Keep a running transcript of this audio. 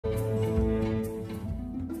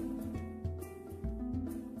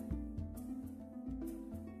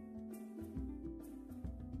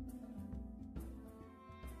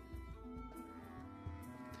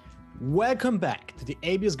Welcome back to the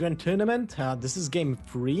Abios Grand Tournament. This is game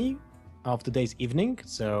 3 of today's evening.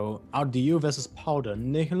 So, RDU versus Powder,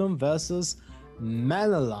 Nihilum versus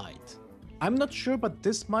Manalite. I'm not sure, but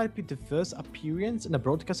this might be the first appearance in a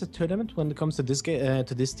broadcasted tournament when it comes to this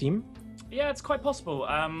team. Yeah, it's quite possible.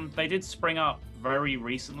 They did spring up very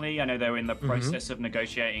recently. I know they were in the process of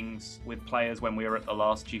negotiating with players when we were at the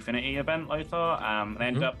last Gfinity event, Lothar. They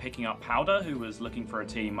ended up picking up Powder, who was looking for a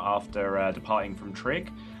team after departing from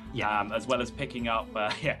Trig. Yeah. As well as picking up,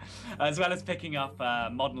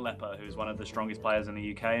 Modern Leper, who's one of the strongest players in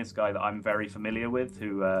the UK. It's a guy that I'm very familiar with,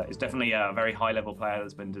 who is definitely a very high-level player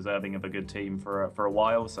that's been deserving of a good team for a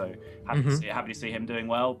while. So happy to see him doing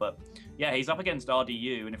well. But yeah, he's up against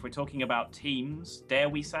RDU, and if we're talking about teams, dare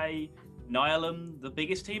we say Nihilum, the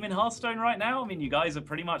biggest team in Hearthstone right now? I mean, you guys are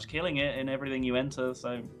pretty much killing it in everything you enter.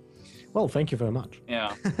 So, well, thank you very much.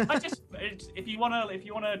 Yeah, if you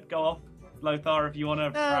wanna go off, Lothar, if you want to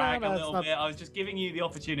brag a little bit, I was just giving you the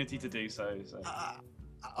opportunity to do so.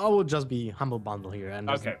 I will just be humble bundle here and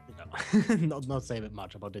not say that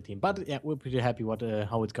much about the team. But yeah, we're pretty happy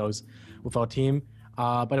how it goes with our team.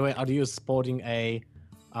 By the way, RDU is sporting a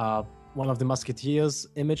one of the Musketeers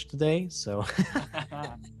image today, so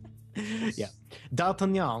yeah.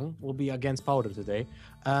 D'Artagnan will be against Powder today,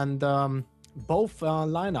 and both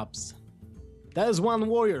lineups. There is one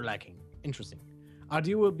warrior lacking. Interesting.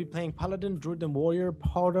 RDU will be playing Paladin, Druid, and Warrior.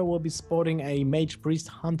 Powder will be sporting a Mage, Priest,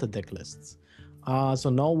 Hunter deck lists. So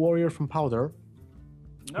no Warrior from Powder.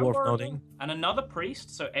 No worth noting. And another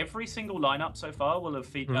Priest. So every single lineup so far will have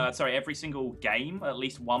every single game, at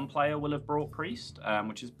least one player will have brought Priest,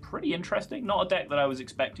 which is pretty interesting. Not a deck that I was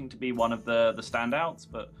expecting to be one of the standouts,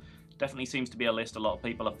 but definitely seems to be a list a lot of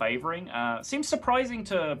people are favoring. Seems surprising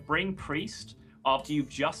to bring Priest after you've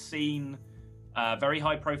just seen very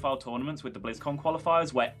high-profile tournaments with the BlizzCon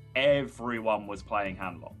qualifiers where everyone was playing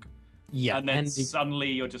Handlock. Yeah, and then suddenly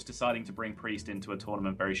you're just deciding to bring Priest into a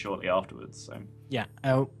tournament very shortly afterwards. So yeah,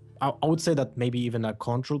 I would say that maybe even a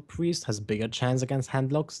Control Priest has bigger chance against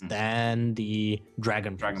Handlocks than the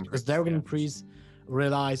Dragon Priest. Because Dragon Priest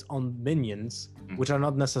relies on minions, which are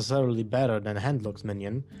not necessarily better than Handlock's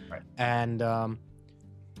minion. Right. And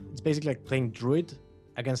it's basically like playing Druid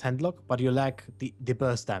against Handlock, but you lack the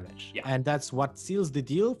burst damage. Yeah. And that's what seals the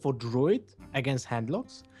deal for Druid against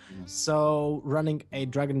Handlocks. So running a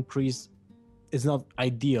Dragon Priest is not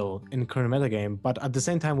ideal in current metagame, but at the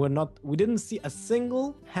same time we didn't see a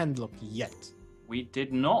single Handlock yet. We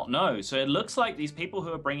did not know. So it looks like these people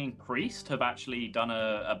who are bringing Priest have actually done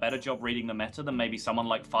a better job reading the meta than maybe someone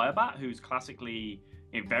like Firebat, who's classically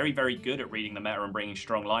very, very good at reading the meta and bringing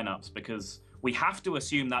strong lineups, because we have to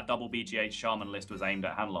assume that double BGH Shaman list was aimed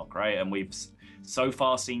at Handlock, right? And we've so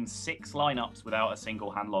far seen 6 lineups without a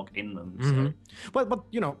single Handlock in them. So. But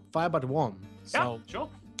you know, Firebat won. So. Yeah, sure.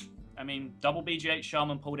 I mean, double BGH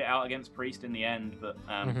Shaman pulled it out against Priest in the end, but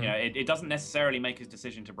you know, it doesn't necessarily make his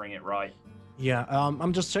decision to bring it right. Yeah,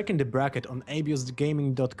 I'm just checking the bracket on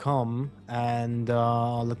abiosgaming.com, and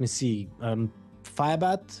let me see.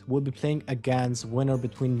 Firebat will be playing against winner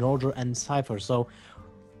between Roger and Cypher. So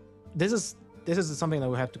this is something that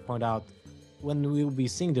we have to point out. When we will be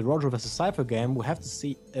seeing the Roger versus Cypher game, we have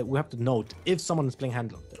to note if someone is playing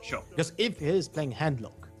Handlock. Sure. Because if he is playing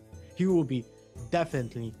Handlock, he will be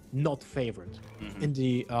definitely not favored in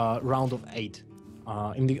the round of 8,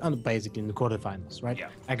 basically in the quarterfinals, right? Yeah.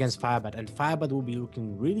 Against Firebat, and Firebat will be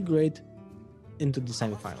looking really great into the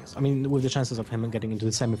semifinals. I mean, with the chances of him getting into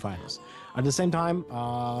the semifinals. At the same time,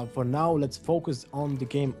 for now, let's focus on the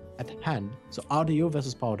game at hand. So RDU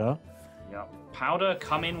versus Powder. Yeah, Powder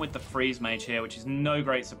come in with the Freeze Mage here, which is no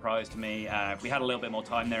great surprise to me. If we had a little bit more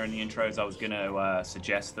time there in the intros, I was going to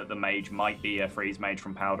suggest that the Mage might be a Freeze Mage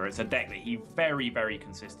from Powder. It's a deck that he very, very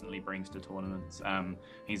consistently brings to tournaments.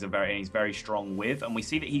 He's very strong with, and we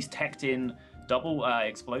see that he's teched in double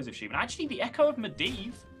Explosive Sheep. And actually, the Echo of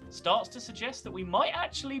Medivh starts to suggest that we might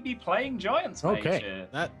actually be playing Giants Mage here.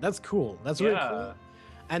 That's cool. That's really cool.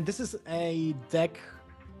 And this is a deck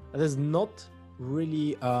that is not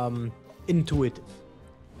really intuitive.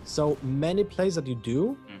 So many plays that you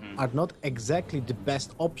do are not exactly the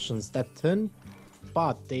best options that turn,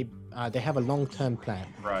 but they have a long-term plan.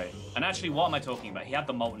 Right. And actually, what am I talking about? He had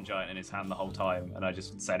the Molten Giant in his hand the whole time, and I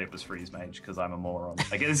just said it was Freeze Mage because I'm a moron.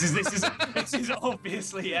 Like, this is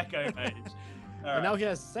obviously Echo Mage. And now he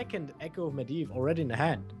has second Echo of Medivh already in the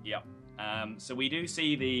hand. Yep. So we do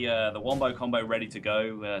see the Wombo combo ready to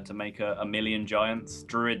go to make a million giants.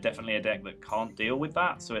 Druid, definitely a deck that can't deal with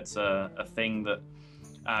that, so it's a thing that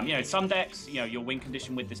You know, some decks, you know, your win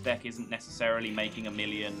condition with this deck isn't necessarily making a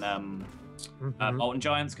million Molten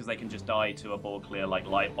Giants, because they can just die to a board clear like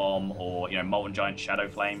Light Bomb or, you know, Molten Giant Shadow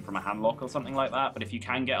Flame from a handlock or something like that. But if you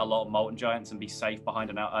can get a lot of Molten Giants and be safe behind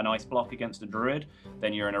an Ice Block against a Druid,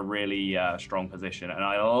 then you're in a really strong position. And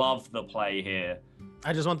I love the play here.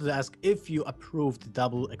 I just wanted to ask if you approved the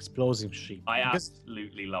double explosive sheep. I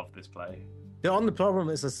absolutely love this play. The only problem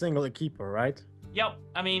is a single keeper, right? Yep.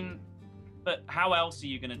 I mean, but how else are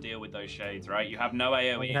you going to deal with those shades, right? You have no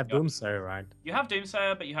AoE. You have Doomsayer, right? You have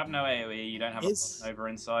Doomsayer, but you have no AoE. You don't have a over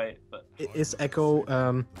insight. But is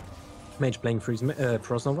Echo Mage playing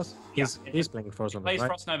Frost Novas? He's playing Frost Novas, plays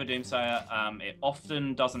Frost Nova Doomsayer. It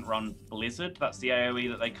often doesn't run Blizzard. That's the AoE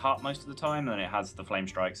that they cut most of the time, and it has the Flame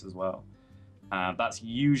Strikes as well. That's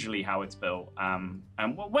usually how it's built. And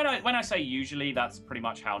when I say usually, that's pretty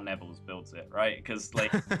much how Neville's builds it, right? Because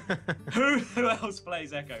like, who else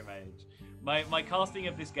plays Echo Mage? My casting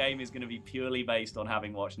of this game is going to be purely based on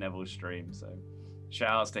having watched Neville's stream. So, shout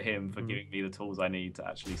outs to him for giving me the tools I need to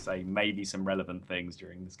actually say maybe some relevant things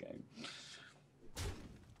during this game.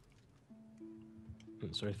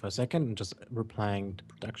 Sorry for a second, I'm just replying to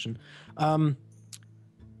production.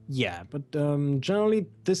 Yeah, but generally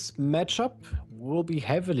this matchup will be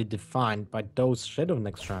heavily defined by those Shadow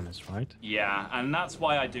Nextranis, right? Yeah, and that's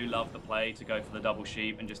why I do love the play to go for the double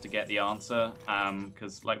sheep and just to get the answer.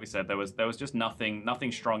 Because, like we said, there was just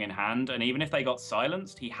nothing strong in hand, and even if they got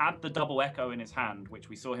silenced, he had the double echo in his hand, which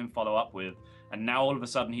we saw him follow up with, and now all of a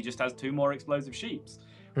sudden he just has 2 more explosive sheeps.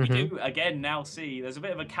 We do again now see there's a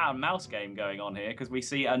bit of a cat and mouse game going on here, because we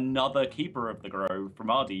see another Keeper of the Grove from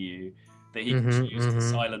RDU that he can use to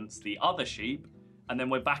silence the other sheep, and then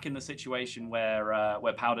we're back in the situation where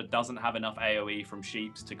Powder doesn't have enough AoE from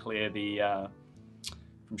sheeps to clear the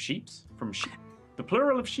from sheep. The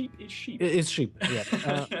plural of sheep is sheep. It's sheep. Yeah.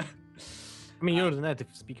 I mean, you're the native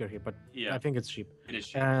speaker here, but yeah. I think it's sheep. It is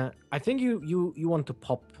sheep. I think you want to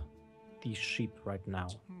pop the sheep right now.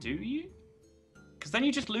 Do you? Because then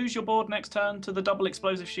you just lose your board next turn to the double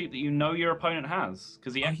explosive sheep that you know your opponent has,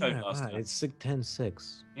 because he echoed last turn. It's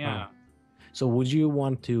 10-6. Yeah. Oh. So would you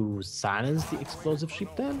want to silence the explosive sheep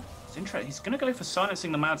then? It's interesting. He's going to go for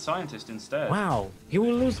silencing the Mad Scientist instead. Wow. He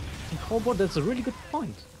will lose the whole board. That's a really good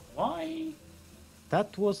point. Why?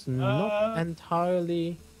 That was not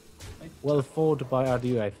entirely well thought by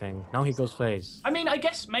RDU, I think. Now he goes face. I mean, I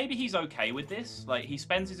guess maybe he's okay with this. Like, he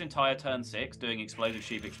spends his entire turn 6 doing explosive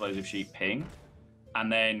sheep, ping,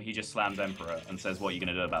 and then he just slams Emperor and says, what are you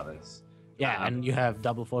going to do about this? Yeah, and you have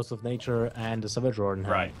double Force of Nature and the Savage Roar in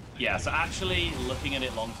hand. Right. Yeah, so actually, looking at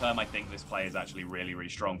it long term, I think this play is actually really, really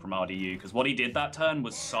strong from RDU, because what he did that turn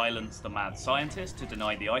was silence the Mad Scientist to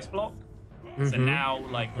deny the Ice Block. So now,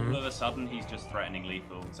 like, all of a sudden, he's just threatening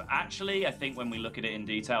lethal. So actually, I think when we look at it in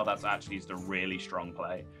detail, that's actually just a really strong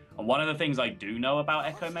play. And one of the things I do know about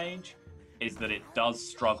Echo Mage is that it does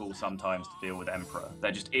struggle sometimes to deal with Emperor.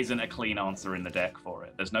 There just isn't a clean answer in the deck for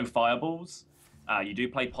it. There's no fireballs. You do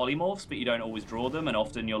play polymorphs, but you don't always draw them, and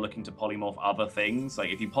often you're looking to polymorph other things. Like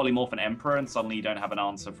if you polymorph an Emperor and suddenly you don't have an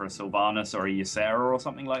answer for a Sylvanas or a Ysera or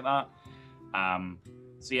something like that.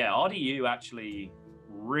 So yeah, RDU actually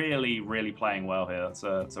really, really playing well here. It's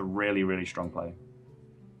a really, really strong play.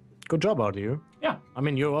 Good job, RDU. Yeah. I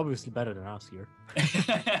mean, you're obviously better than us here.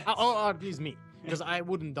 Or at least me, because I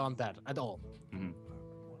wouldn't done that at all.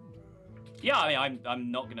 Yeah, I mean,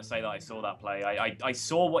 I'm not going to say that I saw that play. I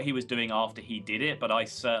saw what he was doing after he did it, but I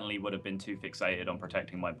certainly would have been too fixated on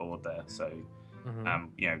protecting my board there. So,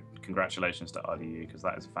 you know, congratulations to RDU, because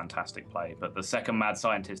that is a fantastic play. But the second Mad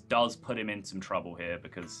Scientist does put him in some trouble here,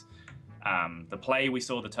 because the play we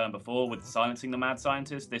saw the turn before with silencing the Mad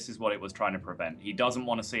Scientist, this is what it was trying to prevent. He doesn't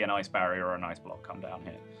want to see an Ice Barrier or an Ice Block come down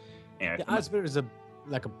here. You know, the Ice Barrier is a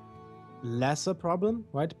lesser problem,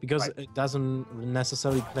 right? Because it doesn't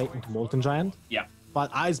necessarily play into Molten Giant. Yeah.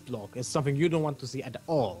 But Ice Block is something you don't want to see at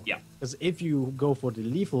all. Yeah. Because if you go for the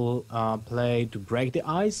lethal play to break the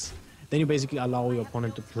ice, then you basically allow your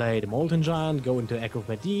opponent to play the Molten Giant, go into Echo of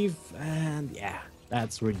Medivh, and yeah,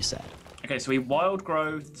 that's really sad. Okay, so he Wild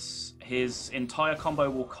Growths. His entire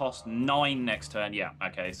combo will cost 9 next turn. Yeah,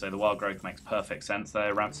 okay, so the Wild Growth makes perfect sense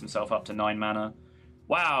there. Ramps himself up to 9 mana.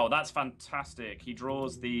 Wow, that's fantastic. He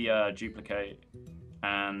draws the duplicate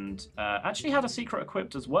and actually had a secret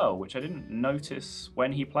equipped as well, which I didn't notice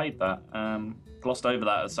when he played that. Glossed over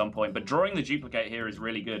that at some point. But drawing the duplicate here is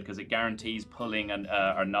really good because it guarantees pulling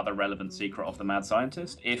another relevant secret off the Mad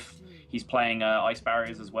Scientist if he's playing Ice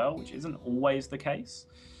Barriers as well, which isn't always the case.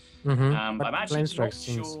 I'm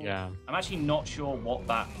actually not sure what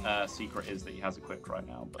that secret is that he has equipped right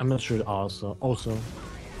now. But... I'm not sure also.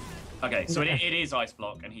 Okay, so it is Ice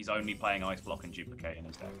Block, and he's only playing Ice Block and Duplicate in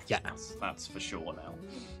his deck. Yeah. That's for sure now.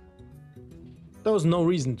 There was no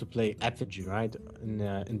reason to play Effigy, right?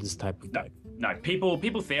 In this type of deck. No.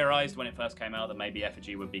 People theorized when it first came out that maybe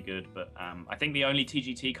Effigy would be good, but I think the only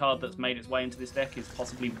TGT card that's made its way into this deck is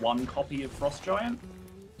possibly one copy of Frost Giant,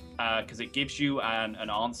 because it gives you an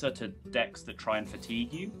answer to decks that try and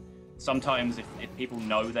fatigue you. Sometimes if people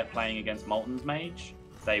know they're playing against Molten's Mage,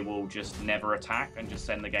 they will just never attack and just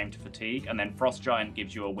send the game to fatigue, and then Frost Giant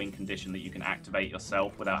gives you a win condition that you can activate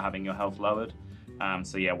yourself without having your health lowered.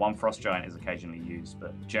 So yeah, one Frost Giant is occasionally used,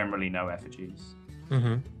 but generally no effigies.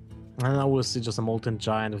 Mm-hmm. And I will see just a Molten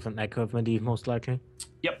Giant with an Echo of Medivh, most likely.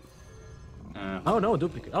 Yep. Oh no,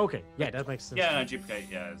 Duplicate. Okay, yeah, that makes sense. Yeah, no, Duplicate,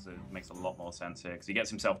 yeah, it makes a lot more sense here, because he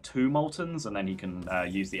gets himself 2 Moltens, and then he can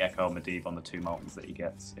use the Echo of Medivh on the 2 Moltens that he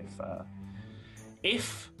gets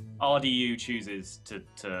if RDU chooses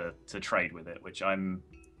to trade with it, which I'm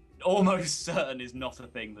almost certain is not a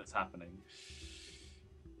thing that's happening.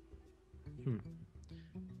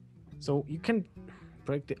 So you can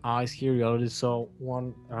break the ice here. You already saw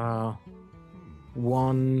one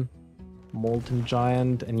Molten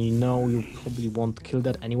Giant, and you know you probably won't kill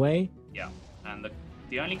that anyway. Yeah, and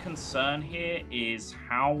the only concern here is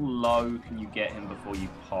how low can you get him before you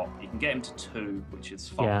pop? You can get him to 2, which is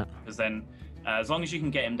fine, because then as long as you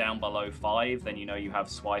can get him down below 5, then you know you have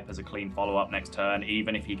Swipe as a clean follow-up next turn,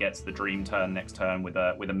 even if he gets the Dream turn next turn with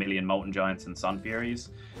a million Molten Giants and Sun Furies.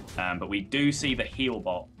 But we do see the Heal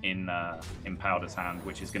Bot in Powder's hand,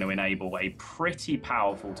 which is going to enable a pretty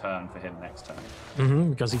powerful turn for him next turn.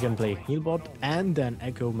 Because he can play Heal Bot and then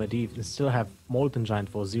Echo Medivh and still have Molten Giant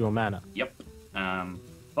for 0 mana. Yep.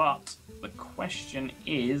 But the question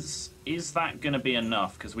is that going to be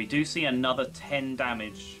enough? Because we do see another 10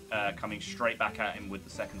 damage coming straight back at him with the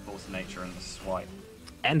second Force of Nature and the Swipe.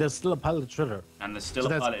 And there's still a Piloted Shredder. And there's still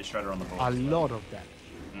a Piloted Shredder on the board. A lot of that.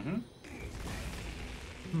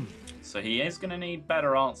 So he is going to need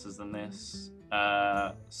better answers than this.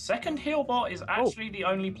 Second Heal Bot is actually the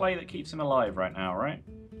only play that keeps him alive right now, right?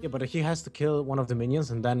 Yeah, but he has to kill one of the minions,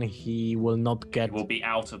 and then he will not get... He will be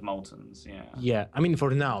out of Moltens, yeah. Yeah, I mean for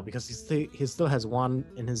now, because he still has one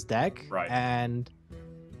in his deck. Right. And...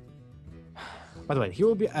 By the way, he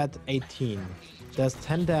will be at 18. There's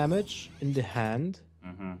 10 damage in the hand.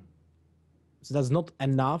 So that's not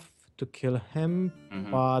enough to kill him,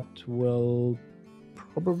 but will...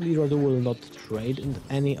 Probably Radu will not trade in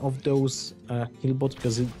any of those heal bots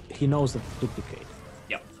because he knows that duplicate.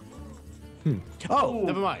 Yep. Oh,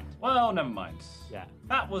 never mind. Well, never mind. Yeah.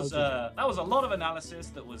 That was a lot of analysis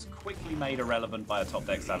that was quickly made irrelevant by a top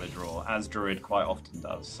deck Savage Roar, as Druid quite often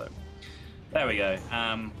does. So there we go.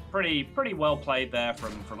 Pretty well played there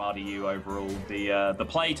from RDU overall. The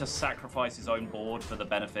play to sacrifice his own board for the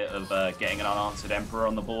benefit of getting an unanswered Emperor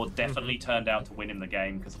on the board definitely turned out to win him the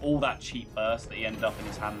game, because all that cheap burst that he ended up in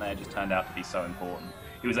his hand there just turned out to be so important.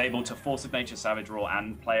 He was able to Force of Nature Savage Roar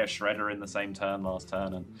and play a Shredder in the same turn last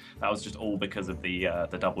turn, and that was just all because of the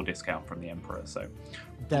double discount from the Emperor. So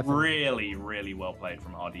definitely. Really well played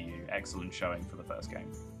from RDU. Excellent showing for the first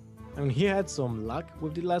game. I mean, he had some luck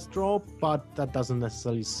with the last draw, but that doesn't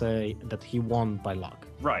necessarily say that he won by luck.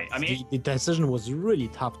 Right. I mean, the decision was really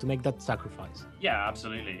tough to make that sacrifice. Yeah,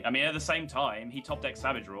 absolutely. I mean, at the same time, he top decked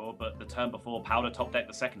Savage Roar, but the turn before, Powder top decked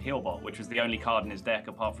the second Heal Bot, which was the only card in his deck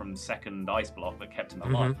apart from second Ice Block that kept him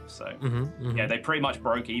alive. So, yeah, they pretty much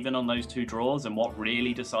broke even on those 2 draws, and what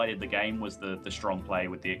really decided the game was the strong play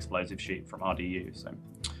with the Explosive Sheep from RDU. So,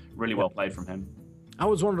 really well played from him. I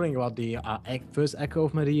was wondering about the first Echo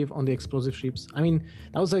of Medivh on the Explosive Sheeps. I mean,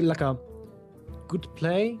 that was like a good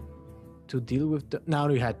play to deal with the... Now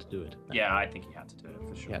you had to do it. Yeah, I think he had to do it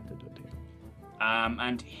for sure. He had to do it, yeah.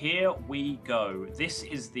 And here we go. This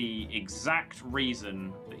is the exact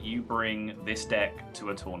reason that you bring this deck to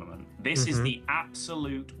a tournament. This is the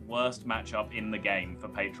absolute worst matchup in the game for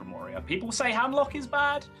Patron Warrior. People say Handlock is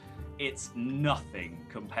bad. It's nothing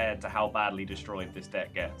compared to how badly destroyed this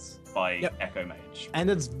deck gets by Echo Mage. And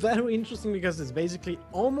it's very interesting because it's basically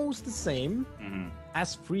almost the same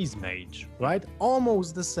as Freeze Mage, right?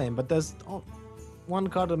 Almost the same, but there's one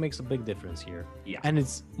card that makes a big difference here. Yeah. And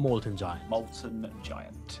it's Molten Giant. Molten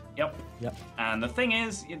Giant. Yep. Yep. And the thing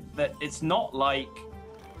is that it's not like...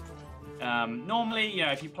 normally, you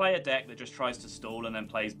know, if you play a deck that just tries to stall and then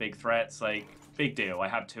plays big threats, like... Big deal, I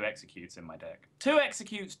have 2 Executes in my deck. 2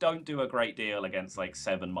 Executes don't do a great deal against like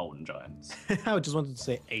 7 Molten Giants. I just wanted to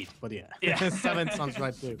say 8, but yeah. 7 sounds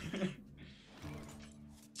right too.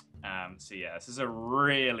 So yeah, this is a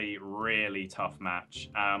really, really tough match.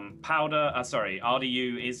 RDU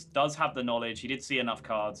does have the knowledge. He did see enough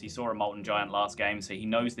cards. He saw a Molten Giant last game, so he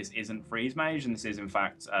knows this isn't Freeze Mage, and this is in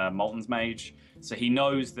fact Molten's Mage. So he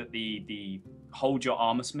knows that the hold your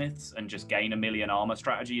armor smiths and just gain 1,000,000 armor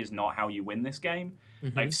strategy is not how you win this game.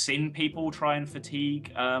 I've seen people try and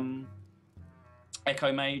fatigue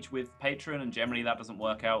Echo Mage with Patron, and generally that doesn't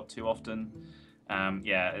work out too often.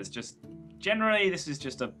 Yeah, it's just generally this is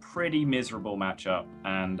just a pretty miserable matchup,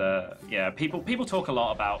 and yeah, people talk a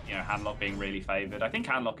lot about Handlock being really favored. I think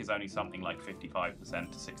Handlock is only something like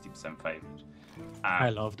 55% to 60% favored. I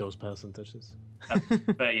love those percentages.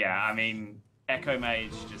 But yeah, I mean, Echo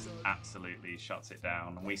Mage just absolutely shuts it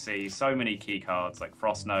down. We see so many key cards like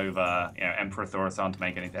Frost Nova, Emperor Thaurissan to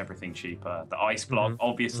make everything cheaper. The Ice Block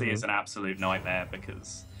obviously is an absolute nightmare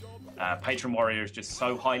because Patron Warrior is just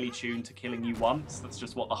so highly tuned to killing you once. That's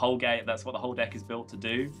just what the whole game. That's what the whole deck is built to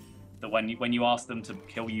do. That when you ask them to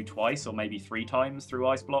kill you twice or maybe 3 times through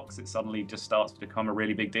Ice Blocks, it suddenly just starts to become a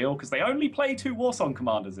really big deal because they only play 2 Warsong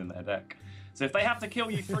commanders in their deck. So if they have to kill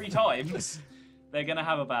you 3 times, they're gonna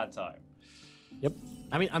have a bad time. Yep.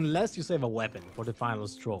 I mean, unless you save a weapon for the final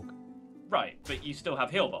stroke. Right, but you still have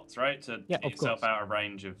heal bots, right? To get yourself out of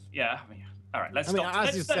range of... Yeah, I mean, all right, let's stop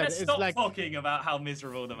talking about how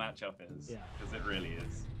miserable the matchup is. Yeah. Because it really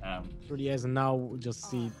is. It really is, and now we'll just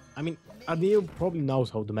see... I mean, Adil probably knows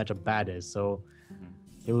how the matchup bad is, so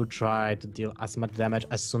he will try to deal as much damage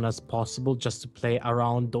as soon as possible just to play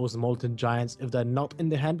around those Molten Giants if they're not in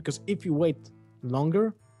the hand, because if you wait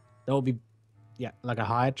longer, there will be like a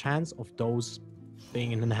higher chance of those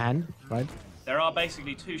being in the hand, right? There are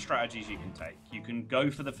basically 2 strategies you can take. You can go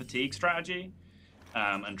for the fatigue strategy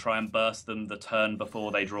and try and burst them the turn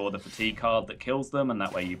before they draw the fatigue card that kills them, and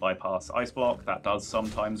that way you bypass Ice Block. That does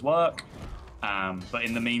sometimes work. But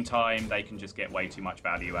in the meantime, they can just get way too much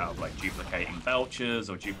value out of like duplicating Belchers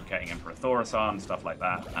or duplicating Emperor Thaurissan, stuff like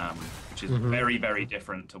that, which is very, very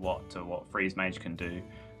different to what Freeze Mage can do.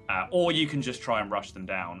 Or you can just try and rush them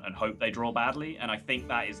down and hope they draw badly, and I think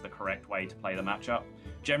that is the correct way to play the matchup.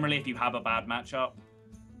 Generally, if you have a bad matchup,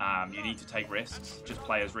 you need to take risks. Just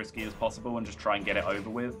play as risky as possible and just try and get it over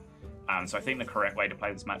with. So I think the correct way to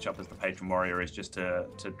play this matchup as the Patron Warrior is just to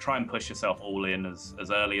try and push yourself all in as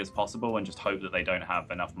early as possible and just hope that they don't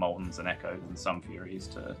have enough Moltens and Echoes and Sun Furies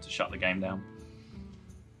to shut the game down.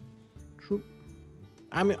 True.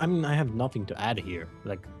 I mean, I have nothing to add here.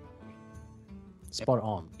 Like, spot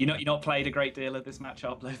on. You're not played a great deal of this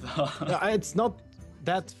matchup, Lothar. No, it's not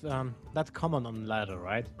that common on ladder,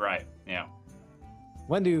 right? Right. Yeah.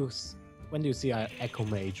 When do you see an Echo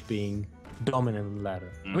Mage being dominant on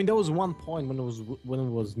ladder? I mean, there was one point when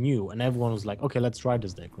it was new, and everyone was like, "Okay, let's try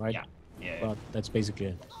this deck," right? Yeah. But that's basically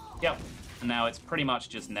it. Yep. And now it's pretty much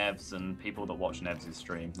just Nevs and people that watch Nevs'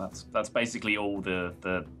 stream. That's basically all the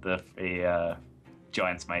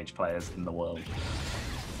Giants Mage players in the world.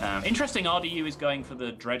 Interesting, RDU is going for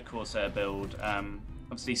the Dread Corsair build.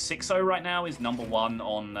 Obviously, 6.0 right now is #1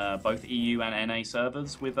 on both EU and NA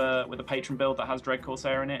servers with a Patron build that has Dread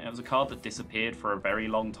Corsair in it. It was a card that disappeared for a very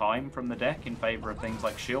long time from the deck in favor of things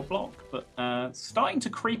like Shield Block, but starting to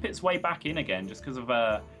creep its way back in again just because of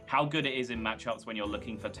how good it is in matchups when you're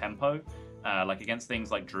looking for tempo. Like against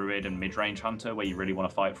things like Druid and Mid-Range Hunter, where you really want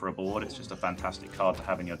to fight for a board. It's just a fantastic card to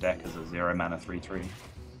have in your deck as a 0 mana 3/3.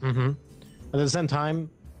 At the same time,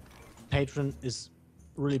 Patron is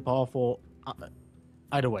really powerful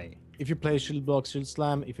either way. If you play Shield Block, Shield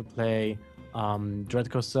Slam, if you play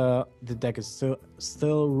Dread Corsair, the deck is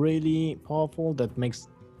still really powerful. That makes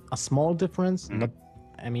a small difference. Not,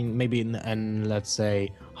 I mean, maybe in let's say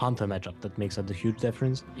Hunter matchup, that makes a huge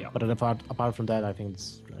difference. Yeah. But apart from that, I think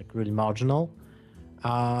it's like really marginal.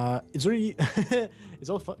 It's really it's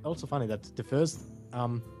also funny that the first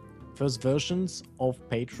versions of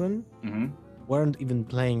Patron weren't even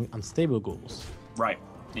playing unstable goals. Right.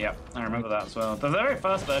 Yeah, I remember that as well. The very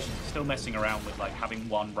first versions are still messing around with like having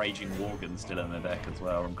 1 Raging Worgen still in the deck as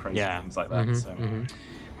well and crazy things like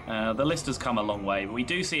that. The list has come a long way, but we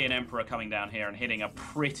do see an Emperor coming down here and hitting a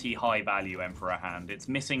pretty high value Emperor hand. It's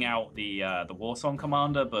missing out the Warsong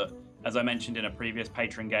Commander, but as I mentioned in a previous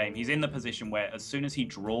Patron game, he's in the position where as soon as he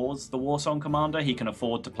draws the Warsong Commander, he can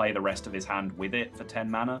afford to play the rest of his hand with it for 10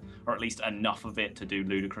 mana, or at least enough of it to do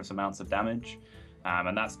ludicrous amounts of damage.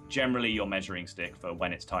 And that's generally your measuring stick for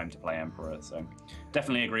when it's time to play Emperor. So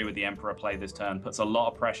definitely agree with the Emperor play this turn. Puts a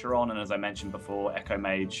lot of pressure on, and as I mentioned before, Echo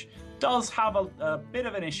Mage does have a bit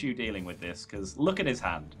of an issue dealing with this, because look at his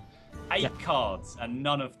hand. 8 cards, and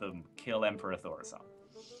none of them kill Emperor Thaurissan.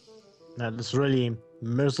 That's really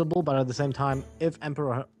miserable, but at the same time, if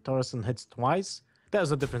Emperor Thaurissan hits twice,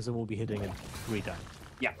 there's a difference. It will be hitting it 3 times.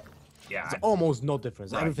 Yeah, Yeah. It's almost no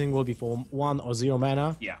difference. Right. Everything will be for 1 or 0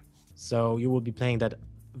 mana. Yeah. So you will be playing that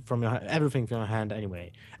from everything from your hand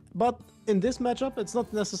anyway. But in this matchup, it's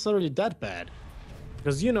not necessarily that bad.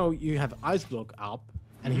 Because, you know, you have Ice Block up,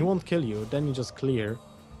 and he won't kill you. Then you just clear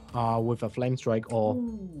with a Flame Strike or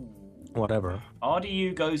whatever.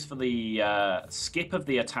 RDU goes for the skip of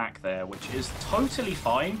the attack there, which is totally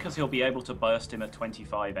fine, because he'll be able to burst him at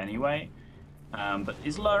 25 anyway. But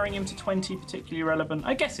is lowering him to 20 particularly relevant?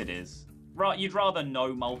 I guess it is. Right, you'd rather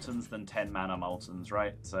no Moltons than 10 mana Moltons,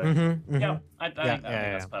 right? So, yeah, I think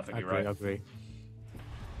that's perfectly right. I agree.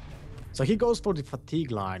 So he goes for the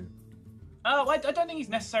fatigue line. Oh, I don't think he's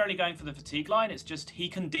necessarily going for the fatigue line. It's just he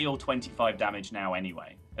can deal 25 damage now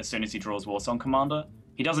anyway, as soon as he draws Warsong Commander.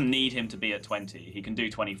 He doesn't need him to be at 20. He can do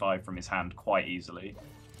 25 from his hand quite easily.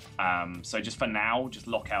 So just for now, just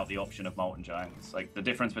lock out the option of Molten Giants. Like, the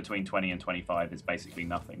difference between 20 and 25 is basically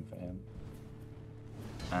nothing for him.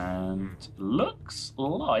 And looks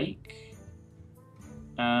like...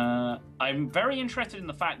 I'm very interested in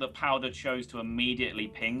the fact that Powder chose to immediately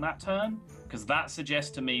ping that turn, because that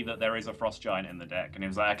suggests to me that there is a Frost Giant in the deck. And he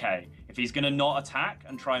was like, okay, if he's going to not attack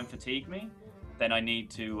and try and fatigue me, then I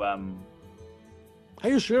need to... Are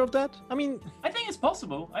you sure of that? I mean... I think it's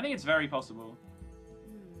possible. I think it's very possible.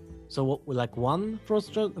 So what, like one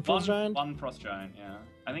Frost Giant? One Frost Giant, yeah.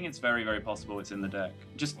 I think it's very, very possible it's in the deck.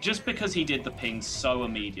 Just because he did the ping so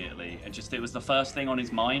immediately, and it was the first thing on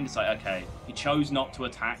his mind. It's like, okay, he chose not to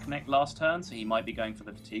attack last turn, so he might be going for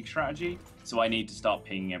the fatigue strategy. So I need to start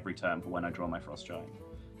pinging every turn for when I draw my Frost Giant.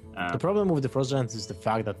 The problem with the Frost Giant is the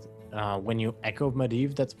fact that when you Echo of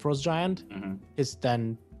Medivh, that Frost Giant, it's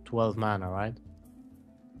then 12 mana, right?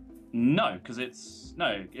 No, because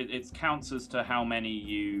it counts as to how many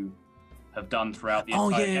you have done throughout the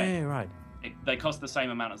entire game. Yeah, right. They cost the same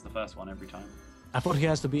amount as the first one every time. I thought he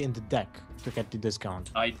has to be in the deck to get the discount.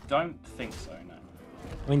 I don't think so, no.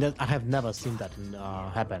 I mean, I have never seen that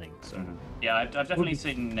happening. So. Yeah, I've definitely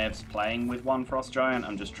seen Nevs playing with one Frost Giant.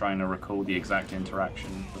 I'm just trying to recall the exact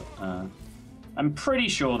interaction. But, I'm pretty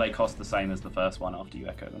sure they cost the same as the first one after you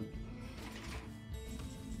echo them.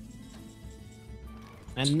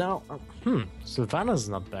 And now, Sylvanas is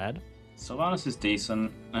not bad. Sylvanas is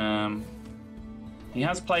decent. He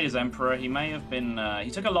has played his Emperor. He may have been...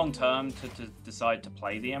 he took a long turn to decide to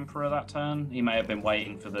play the Emperor that turn. He may have been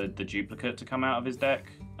waiting for the duplicate to come out of his deck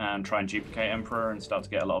and try and duplicate Emperor and start to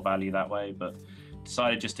get a lot of value that way, but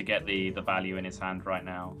decided just to get the value in his hand right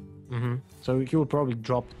now. So he will probably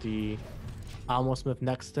drop the Armor Smith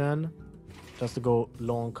next turn just to go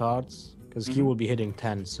low on cards, because he will be hitting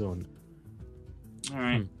 10 soon. All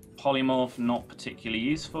right. Polymorph, not particularly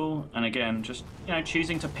useful. And again, just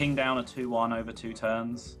choosing to ping down a 2/1 over 2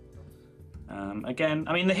 turns. Again,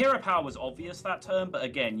 I mean, the hero power was obvious that turn, but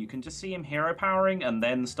again, you can just see him hero powering and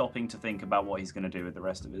then stopping to think about what he's going to do with the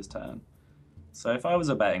rest of his turn. So if I was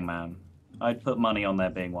a betting man, I'd put money on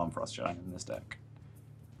there being one Frost Giant in this deck.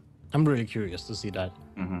 I'm really curious to see that.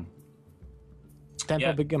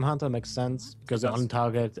 Tempo Big Game Hunter makes sense, because the only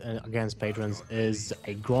target against patrons is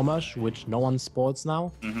a Gromash, which no one sports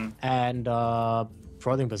now, and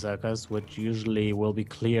Frothing Berserkers, which usually will be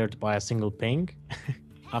cleared by a single ping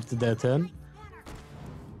after their turn.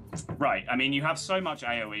 Right, I mean, you have so much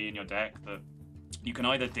AoE in your deck that you can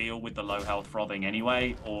either deal with the low health Frothing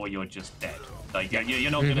anyway, or you're just dead. Like,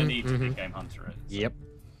 you're not going to need to Big Game Hunter it. So. Yep.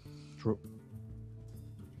 True.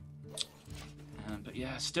 But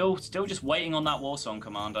yeah, still just waiting on that Warsong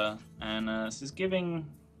Commander, and this is giving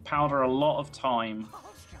Powder a lot of time.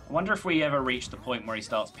 I wonder if we ever reach the point where he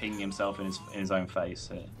starts pinging himself in his own face.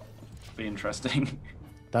 It'd be interesting.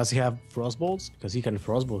 Does he have Frostbolts? Because he can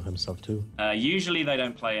Frostbolt himself too. Usually they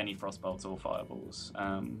don't play any Frostbolts or Fireballs.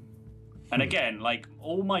 And again, like,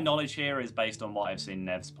 all my knowledge here is based on what I've seen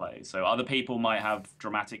Nevs play. So other people might have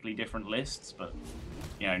dramatically different lists, but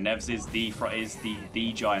Nevs is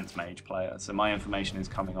the Giants Mage player. So my information is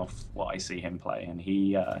coming off what I see him play, and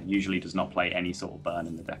he usually does not play any sort of burn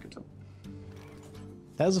in the deck at all.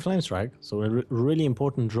 There's a Flame Strike, so a really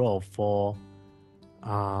important draw for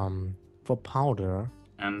Powder.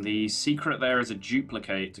 And the secret there is a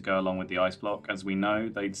duplicate to go along with the Ice Block. As we know,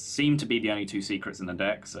 they seem to be the only 2 secrets in the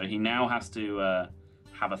deck, so he now has to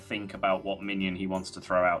have a think about what minion he wants to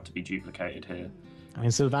throw out to be duplicated here. I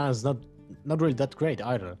mean, Sylvanas is not really that great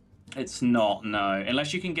either. It's not, no.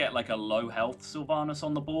 Unless you can get like a low health Sylvanas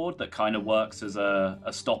on the board that kind of works as a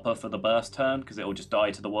stopper for the burst turn, because it will just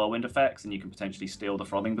die to the Whirlwind effects and you can potentially steal the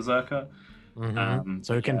Frothing Berserker.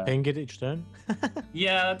 So you can ping it each turn?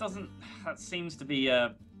 Yeah, that seems to be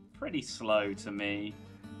pretty slow to me.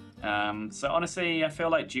 So honestly, I feel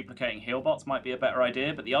like duplicating heal bots might be a better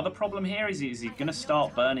idea. But the other problem here is he's going to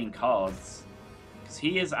start burning cards. Because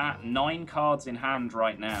he is at 9 cards in hand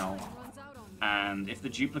right now. And if the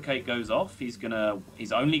duplicate goes off, he's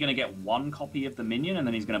only gonna get 1 copy of the minion, and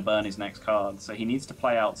then he's gonna burn his next card. So he needs to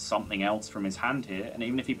play out something else from his hand here. And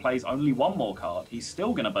even if he plays only 1 more card, he's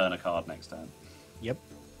still gonna burn a card next turn. Yep,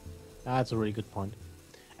 that's a really good point.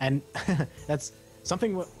 And that's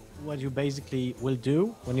something what you basically will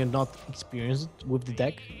do when you're not experienced with the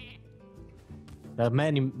deck. There are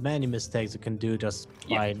many mistakes you can do just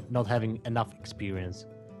by not having enough experience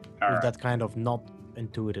with that kind of not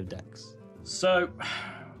intuitive decks. So,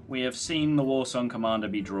 we have seen the Warsong Commander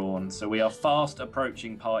be drawn, so we are fast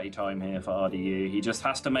approaching party time here for RDU. He just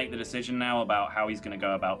has to make the decision now about how he's going to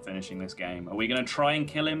go about finishing this game. Are we going to try and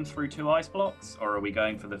kill him through 2 ice blocks, or are we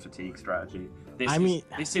going for the fatigue strategy?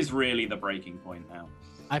 This is really the breaking point now.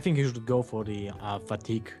 I think he should go for the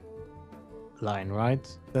fatigue line,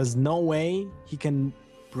 right? There's no way he can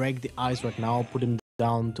break the ice right now, put him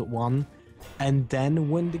down to 1, and then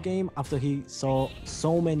win the game after he saw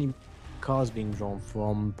so many cards being drawn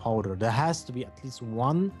from Powder. There has to be at least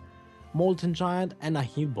 1 Molten Giant and a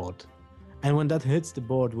heal bot. And when that hits the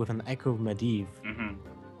board with an Echo of Medivh,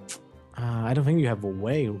 I don't think you have a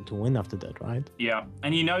way to win after that, right? Yeah,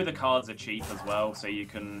 and you know the cards are cheap as well, so you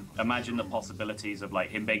can imagine the possibilities of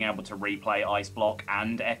like him being able to replay Ice Block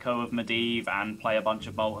and Echo of Medivh and play a bunch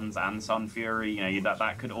of Moltens and Sun Fury. You know,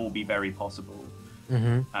 that could all be very possible.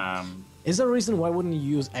 Is there a reason why wouldn't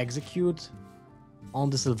you use Execute on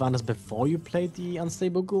the Sylvanas before you played the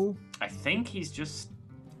Unstable Ghoul? I think he's just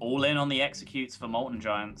all in on the Executes for Molten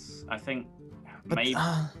Giants. I think maybe...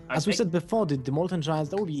 as we said before, the Molten Giants,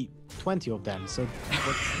 there will be 20 of them, so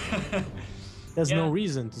there's no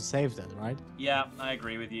reason to save that, right? Yeah, I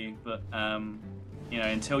agree with you, but you know,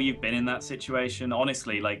 until you've been in that situation,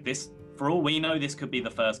 honestly, like this, for all we know, this could be the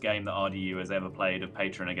first game that RDU has ever played of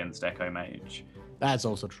Patron against Echo Mage. That's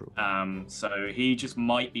also true. So he just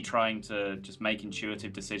might be trying to just make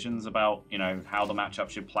intuitive decisions about, you know, how the matchup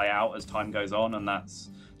should play out as time goes on, and that's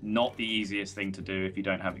not the easiest thing to do if you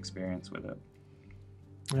don't have experience with it.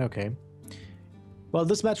 Okay. Well,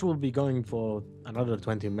 this match will be going for another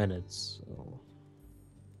 20 minutes, so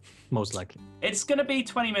most likely. It's going to be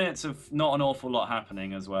 20 minutes of not an awful lot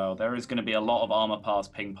happening as well. There is going to be a lot of armor pass,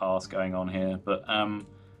 ping pass going on here, but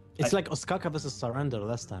it's like Osaka versus Surrender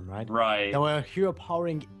last time, right? Right. They were hero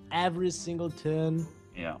powering every single turn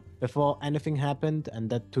before anything happened, and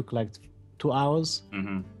that took like 2 hours.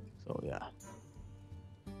 So yeah.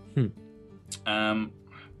 I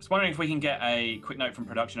was wondering if we can get a quick note from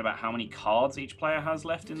production about how many cards each player has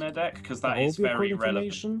left in their deck, because that is very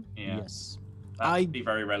relevant. Yes. That'd be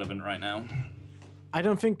very relevant right now. I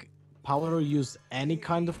don't think Power used any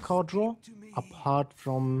kind of card draw apart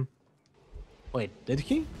from... Wait, did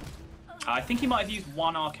he? I think he might have used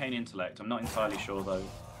 1 Arcane Intellect. I'm not entirely sure, though.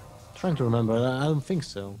 Trying to remember. I don't think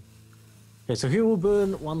so. Okay, so he will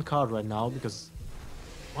burn 1 card right now because...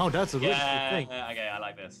 Wow, that's a really good thing. Okay, I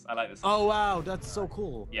like this. I like this. Oh, wow, that's so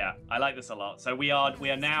cool. Yeah, I like this a lot. So we are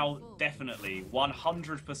now definitely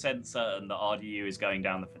 100% certain that RDU is going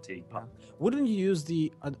down the fatigue path. Wouldn't you use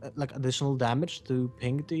the like additional damage to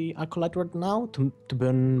ping the Acolyte right now to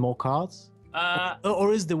burn more cards?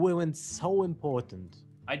 Or is the win so important?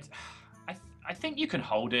 I think you can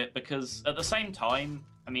hold it, because at the same time,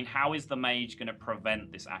 I mean, how is the mage going to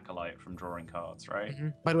prevent this Acolyte from drawing cards, right?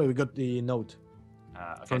 By the way, we got the note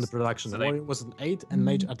from the production. So the Warrior was at 8 and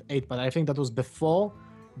mage at 8, but I think that was before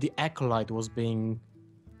the Acolyte was being...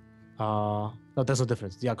 No, there's no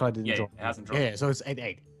difference. The Acolyte didn't draw. It hasn't drawn. Yeah, so it's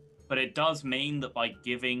 8-8. But it does mean that by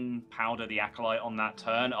giving Powder the Acolyte on that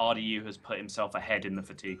turn, RDU has put himself ahead in the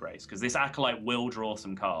fatigue race, because this Acolyte will draw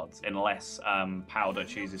some cards unless Powder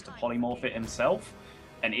chooses to polymorph it himself.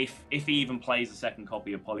 And if he even plays a second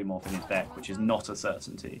copy of Polymorph in his deck, which is not a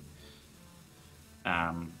certainty.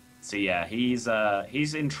 So yeah, he's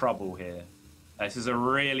in trouble here. This is a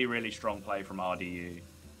really, really strong play from RDU.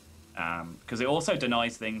 Because it also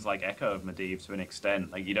denies things like Echo of Medivh to an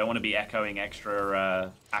extent. Like, you don't want to be echoing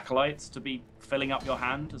extra Acolytes to be filling up your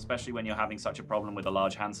hand, especially when you're having such a problem with a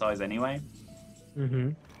large hand size anyway.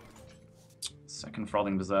 Second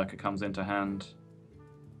Frothing Berserker comes into hand.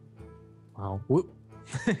 Wow.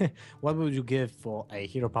 What would you give for a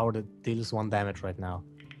hero power that deals 1 damage right now?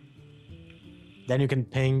 Then you can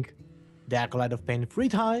ping the Acolyte of Pain 3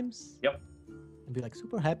 times. Yep. And be like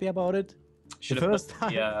super happy about it. Should have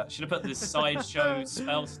put this sideshow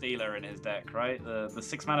Spell Stealer in his deck, right? The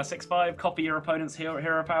 6 mana 6/5, copy your opponent's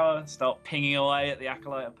hero power, start pinging away at the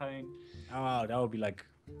Acolyte of Pain. Oh, that would be like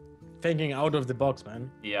thinking out of the box,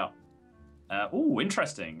 man. Yeah. Oh,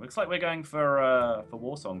 interesting. Looks like we're going for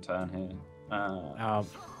Warsong turn here.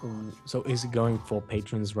 So is he going for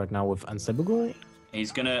patrons right now with Unstable Ghoul?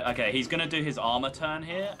 He's gonna do his armor turn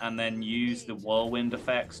here and then use the whirlwind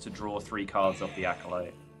effects to draw 3 cards off the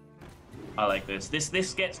Acolyte. I like this.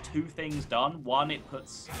 This gets 2 things done. 1, it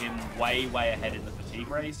puts him way ahead in the fatigue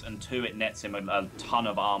race, and 2, it nets him a ton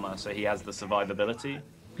of armor, so he has the survivability.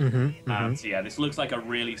 So yeah, this looks like a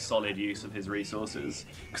really solid use of his resources,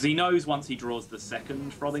 because he knows once he draws the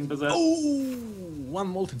second Frothing Berserk. Oh, 1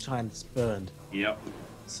 Molten Giant's burned. Yep.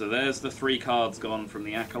 So there's the 3 cards gone from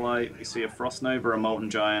the Acolyte. We see a Frost Nova, a Molten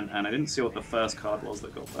Giant, and I didn't see what the first card was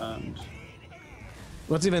that got burned.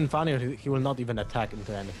 What's even funnier, he will not even attack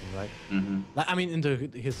into anything, right? I mean, into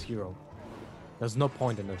his hero. There's no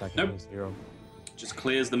point in attacking his hero. Just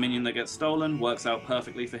clears the minion that gets stolen, works out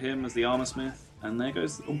perfectly for him as the Armor Smith, and there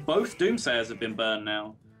goes... Oh, both Doomsayers have been burned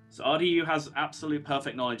now. So RDU has absolute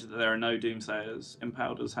perfect knowledge that there are no Doomsayers in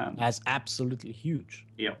Powder's hand. That's absolutely huge.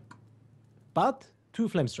 Yep. But 2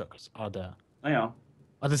 Flamestrokers are there. They are.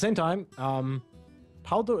 At the same time,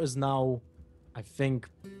 Powder is now, I think,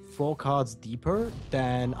 4 cards deeper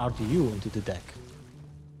than RDU into the deck.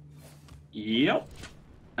 Yep.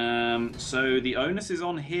 So the onus is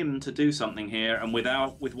on him to do something here, and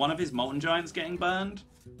with one of his Molten Giants getting burned,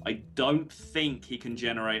 I don't think he can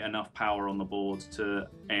generate enough power on the board to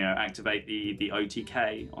activate the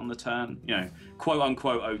OTK on the turn. Quote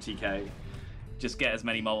unquote OTK. Just get as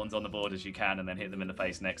many Moltens on the board as you can and then hit them in the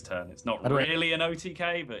face next turn. It's not really an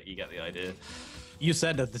OTK, but you get the idea. You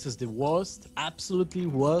said that this is the worst, absolutely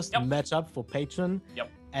worst matchup for Patron. Yep.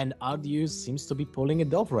 And Abios seems to be pulling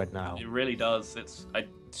it off right now. It really does. I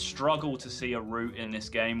struggle to see a route in this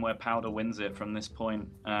game where Powder wins it from this point.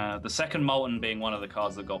 The second Molten being one of the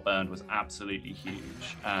cards that got burned was absolutely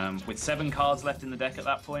huge. With 7 cards left in the deck at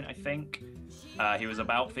that point, I think, he was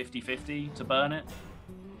about 50-50 to burn it.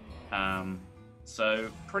 So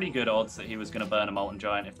pretty good odds that he was going to burn a Molten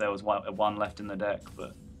Giant if there was one left in the deck,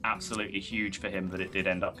 but absolutely huge for him that it did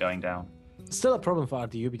end up going down. Still a problem for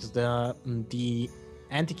RDU because the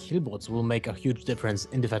anti-kill boards will make a huge difference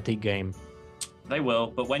in the fatigue game. They will,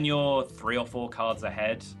 but when you're 3 or 4 cards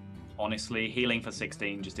ahead, honestly, healing for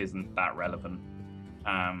 16 just isn't that relevant.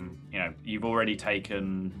 You've already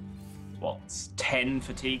taken, 10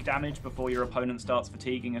 fatigue damage before your opponent starts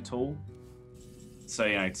fatiguing at all.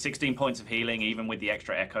 So, 16 points of healing, even with the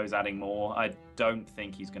extra echoes adding more, I don't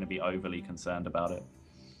think he's going to be overly concerned about it.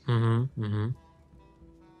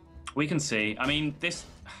 We can see. I mean,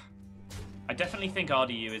 I definitely think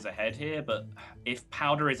RDU is ahead here, but if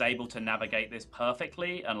Powder is able to navigate this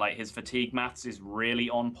perfectly and his fatigue maths is really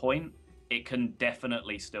on point, it can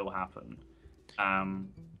definitely still happen.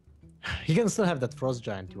 He can still have that Frost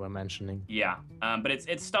Giant you were mentioning. Yeah, but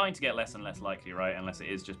it's starting to get less and less likely, right? Unless it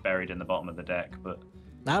is just buried in the bottom of the deck. But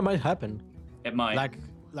that might happen. It might.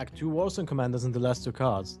 Like 2 Warzone commanders in the last 2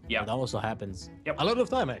 cards. Yeah, that also happens. Yep. A lot of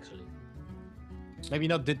time actually. Maybe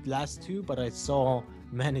not the last 2, but I saw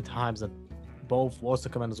many times that both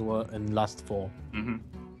Warzone commanders were in last 4. And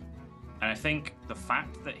I think the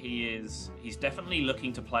fact that he's definitely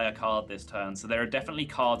looking to play a card this turn, so there are definitely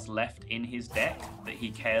cards left in his deck that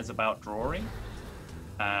he cares about drawing.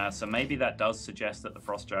 So maybe that does suggest that the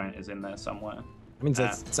Frost Giant is in there somewhere. I mean,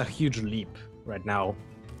 it's a huge leap right now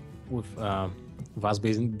with us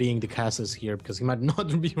being the casters here, because he might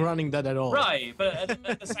not be running that at all. Right, but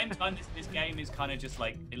at the same time, this game is kind of just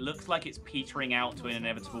it looks like it's petering out to an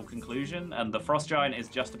inevitable conclusion, and the Frost Giant is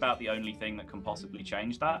just about the only thing that can possibly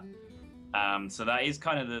change that. So that is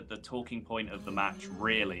kind of the talking point of the match,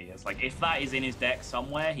 really. It's if that is in his deck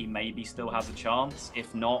somewhere, he maybe still has a chance.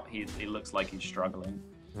 If not, it looks like he's struggling.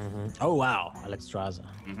 Oh, wow. Alex Straza.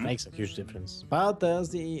 Makes a huge difference. But there's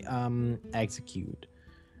the Execute.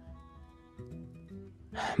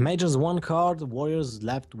 Majors 1 card, Warriors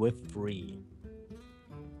left with 3.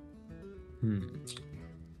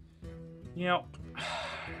 Yep.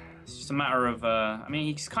 It's just a matter of, I mean,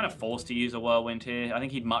 he's kind of forced to use a Whirlwind here. I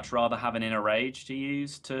think he'd much rather have an Inner Rage to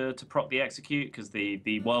use to proc the Execute, because the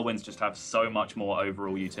Whirlwinds just have so much more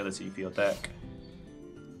overall utility for your deck.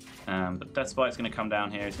 But Deathspite's going to come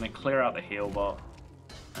down here. He's going to clear out the heal bot,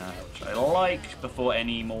 which I like, before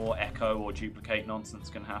any more Echo or Duplicate nonsense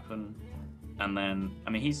can happen. And then,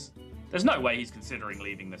 I mean, there's no way he's considering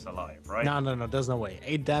leaving this alive, right? No, there's no way.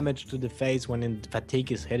 8 damage to the face when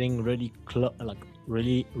fatigue is hitting really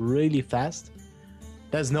really fast.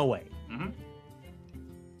 There's no way.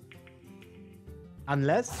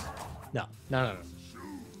 Unless, no.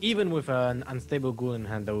 Even with an unstable ghoul in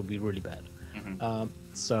hand, that would be really bad.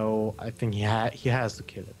 So I think he has to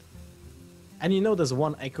kill it. And there's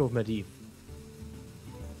 1 Echo of Medivh.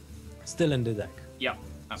 still in the deck. Yeah.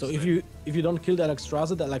 Absolutely. So if you don't kill the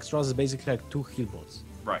Alexstrasza is basically like 2 heal bots.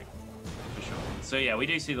 Right. For sure. So yeah, we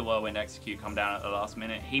do see the Whirlwind Execute come down at the last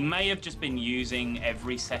minute. He may have just been using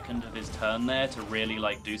every second of his turn there to really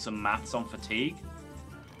like do some maths on fatigue.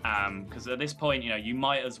 Because at this point, you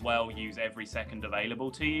might as well use every second available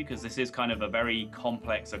to you, because this is kind of a very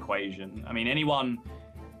complex equation. I mean,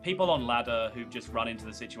 people on ladder who've just run into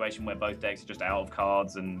the situation where both decks are just out of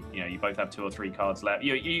cards and you both have 2 or 3 cards left,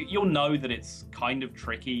 you'll know that it's kind of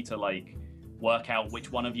tricky to like work out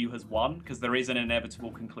which one of you has won, because there is an inevitable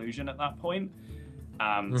conclusion at that point.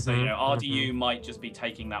 So RDU might just be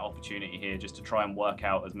taking that opportunity here just to try and work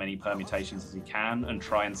out as many permutations as he can and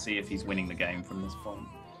try and see if he's winning the game from this point.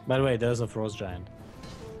 By the way, there's a Frost Giant.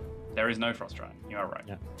 There is no Frost Giant. You are right.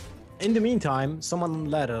 Yeah. In the meantime, someone on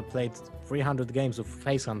ladder played 300 games of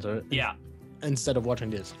Face Hunter. Yeah. Instead of watching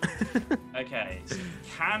this. Okay. So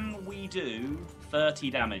can we do 30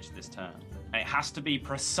 damage this turn? It has to be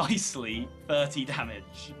precisely 30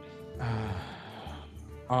 damage.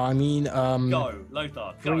 I mean, go,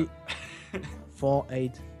 Lothar, go. 3, 4,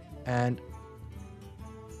 8, and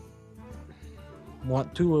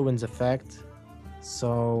 2 Whirlwind's effect.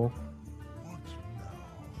 So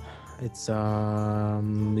it's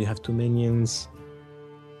you have 2 minions.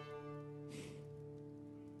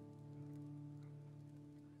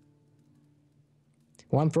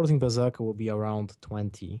 One Floating Berserker will be around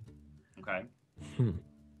 20. Okay.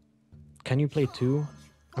 Can you play 2?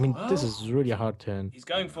 I mean, this is really a hard turn. He's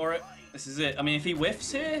going for it. This is it. I mean, if he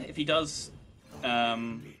whiffs here, if he does,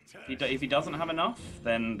 if he doesn't have enough,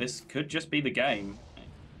 then this could just be the game.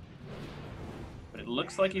 But it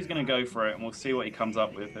looks like he's going to go for it, and we'll see what he comes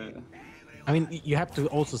up with. I mean, you have to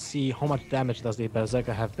also see how much damage does the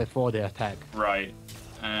Berserker have before the attack. Right.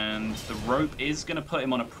 And the rope is going to put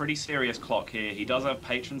him on a pretty serious clock here. He does have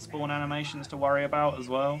patron spawn animations to worry about as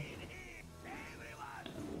well.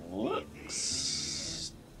 It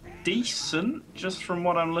looks decent, just from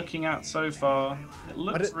what I'm looking at so far. It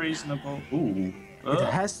looks reasonable. Ooh. It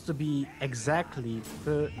has to be exactly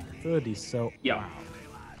 30, so... Yeah. Wow.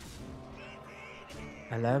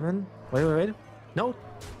 11? Wait. No,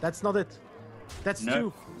 that's not it. That's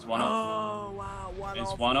 2. It's 1 off. Oh, wow, 1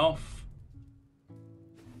 off. It's 1 off.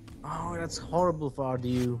 Oh, that's horrible for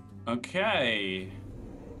RDU. Okay.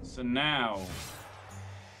 So now...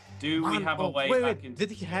 Do we have a way back into...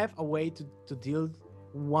 Did he have a way to deal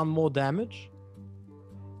 1 more damage?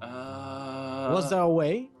 Was there a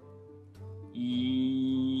way?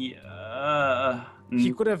 Yeah.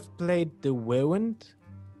 He could have played the Whirlwind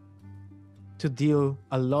to deal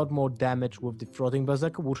a lot more damage with the Floating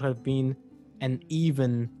Berserker, which would have been an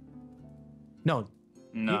even... No.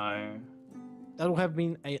 That would have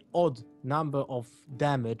been an odd number of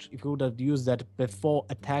damage if you would have used that before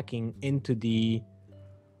attacking into the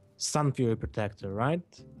Sun Fury Protector, right?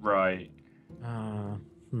 Right.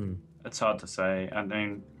 It's hard to say. I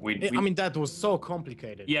mean, I mean, that was so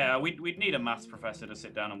complicated. Yeah, we'd need a maths professor to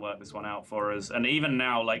sit down and work this one out for us. And even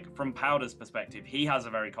now, like, from Powder's perspective, he has a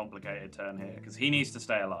very complicated turn here, because he needs to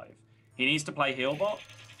stay alive. He needs to play Healbot,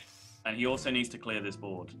 and he also needs to clear this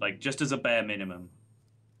board, like, just as a bare minimum.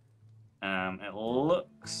 It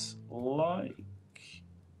looks like...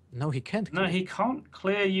 No, he can't clear. No, he can't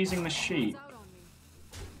clear using the sheep.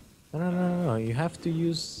 No. You have to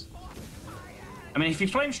use... I mean, if he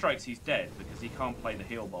flame strikes, he's dead because he can't play the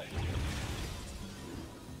heal bot.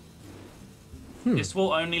 This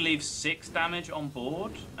will only leave 6 damage on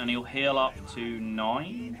board, and he'll heal up to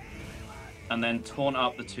 9, and then taunt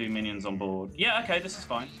up the 2 minions on board. Yeah, okay, this is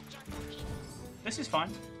fine. This is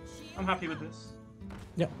fine. I'm happy with this.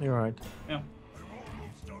 Yeah, you're right. Yeah.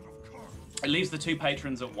 It leaves the 2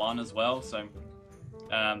 patrons at 1 as well, so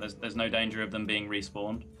there's no danger of them being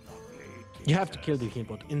respawned. You have to kill the heal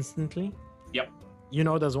bot instantly. Yep. You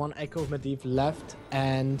know there's 1 Echo of Medivh left,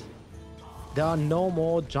 and there are no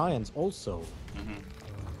more giants also.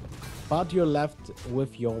 But you're left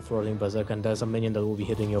with your Floating Berserker, and there's a minion that will be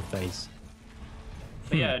hitting your face.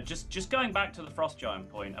 But yeah, just going back to the Frost Giant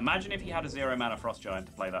point, imagine if he had a 0 mana Frost Giant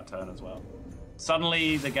to play that turn as well.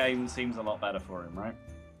 Suddenly the game seems a lot better for him, right?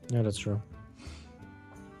 Yeah, that's true.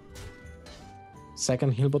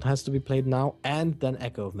 Second Healbot has to be played now, and then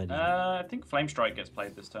Echo of Medivh. I think Flame Strike gets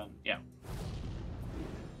played this turn, yeah.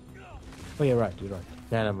 Oh, you're right.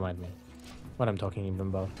 Yeah, never mind me. What I'm talking even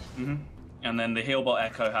about. And then the Healbot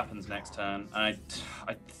Echo happens next turn. I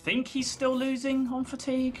think he's still losing on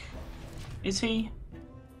fatigue. Is he?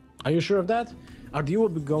 Are you sure of that? RDU will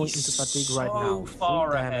be going into fatigue right now.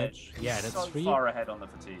 Far 3 ahead. damage. Yeah, that's so 3. far ahead on the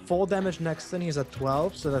fatigue. 4 damage next turn. He's at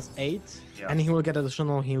 12, so that's 8. Yeah. And he will get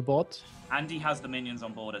additional heal bot. And he has the minions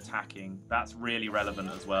on board attacking. That's really relevant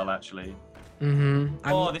as well, actually. Mm-hmm.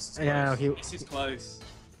 Oh, this is close. Yeah, this is close.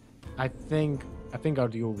 I think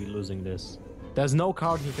RDU will be losing this. There's no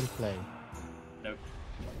card he can play. Nope.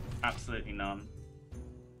 Absolutely none.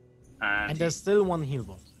 And there's still 1 heal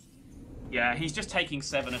bot. Yeah, he's just taking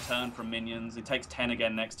 7 a turn from minions. He takes 10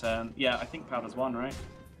 again next turn. Yeah, I think Powder's won, right?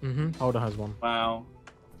 Mm-hmm. Powder has won. Wow.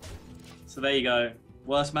 So there you go.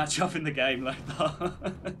 Worst matchup in the game, like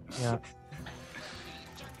that. Yeah.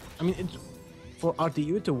 I mean, for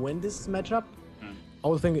RDU to win this matchup, I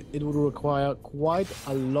would think it would require quite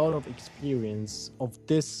a lot of experience of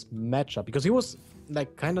this matchup, because he was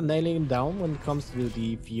like kind of nailing him down when it comes to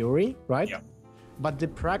the Fury, right? Yeah. But the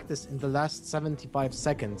practice in the last 75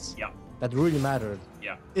 seconds that really mattered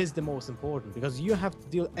is the most important, because you have to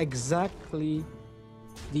deal exactly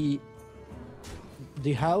the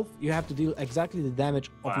health, you have to deal exactly the damage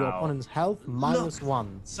of your opponent's health minus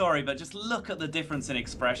 1. Sorry, but just look at the difference in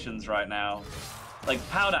expressions right now. Like,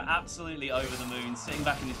 Powder absolutely over the moon, sitting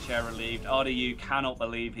back in his chair relieved. RDU cannot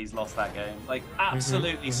believe he's lost that game. Like,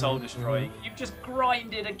 absolutely soul-destroying. You've just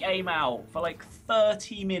grinded a game out for like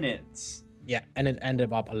 30 minutes. Yeah, and it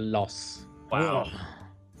ended up a loss. Wow.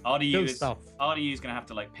 RDU's going to have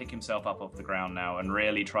to like pick himself up off the ground now and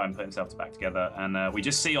really try and put himself back together. And we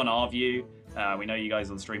just see on our view, we know you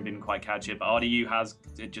guys on stream didn't quite catch it, but RDU has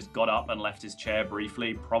just got up and left his chair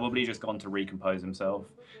briefly, probably just gone to recompose himself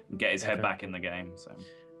and get his head back in the game. So,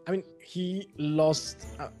 I mean, he lost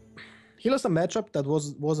a matchup that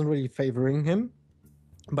wasn't really favoring him,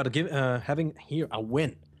 but having here a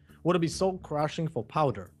win would be so crushing for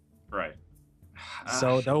Powder. Right.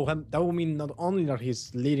 So that will mean not only that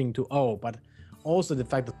he's leading to 0, but also the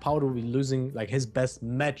fact that Powder will be losing like his best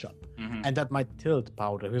matchup, and that might tilt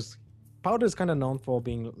Powder, because Powder is kind of known for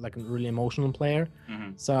being like a really emotional player.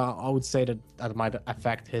 So I would say that might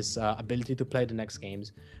affect his ability to play the next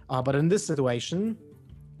games. But in this situation,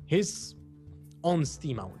 he's on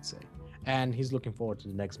steam, I would say, and he's looking forward to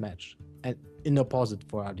the next match. And in the opposite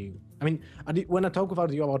for RDU. I mean, when I talk about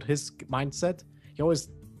RDU, about his mindset, he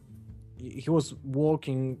was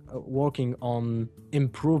working on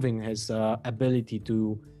improving his ability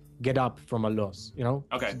to get up from a loss, you know?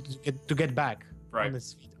 Okay. To get back on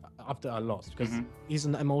his feet after a loss, because he's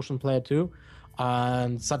an emotional player too,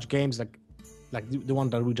 and such games like the one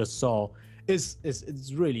that we just saw is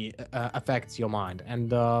really affects your mind.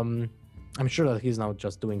 And I'm sure that he's now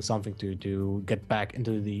just doing something to get back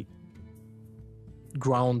into the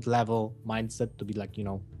ground level mindset, to be like, you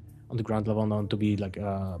know, on the ground level now, to be like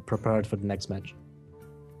prepared for the next match.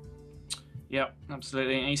 Yeah,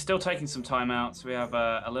 absolutely. And he's still taking some time out, so we have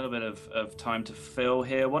a little bit of time to fill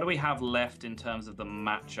here. What do we have left in terms of the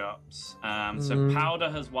matchups? So Powder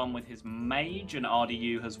has won with his Mage, and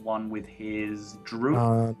RDU has won with his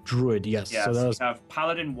Druid. Druid, yes. Yeah, so we have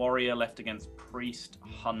Paladin Warrior left against Priest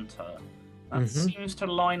Hunter. That seems to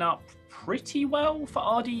line up pretty well for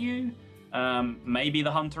RDU. Maybe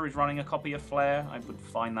the Hunter is running a copy of Flare. I would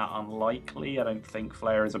find that unlikely. I don't think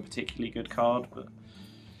Flare is a particularly good card, but...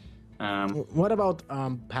 what about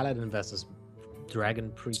Paladin versus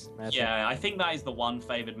Dragon Priest matchup? Yeah, I think that is the one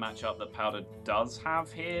favored matchup that Powder does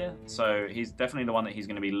have here. So he's definitely the one that he's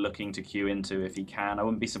going to be looking to queue into if he can. I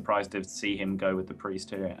wouldn't be surprised to see him go with the Priest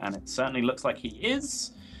here, and it certainly looks like he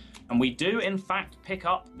is. And we do, in fact, pick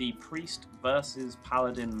up the Priest versus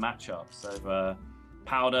Paladin matchup. So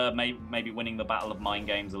Powder maybe winning the Battle of Mind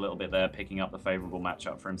Games a little bit there, picking up the favorable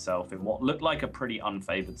matchup for himself in what looked like a pretty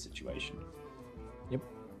unfavored situation. Yep.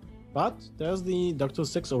 But there's the Dr.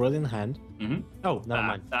 6 already in hand. Oh, never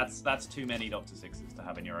mind. That's too many Dr. 6s to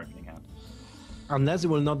have in your opening hand. Unless you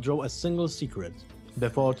will not draw a single secret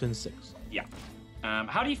before turn 6. Yeah.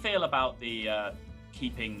 How do you feel about the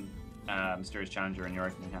keeping Mysterious Challenger in your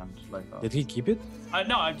opening hand? Did he keep it?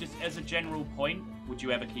 No, I'm just, as a general point, would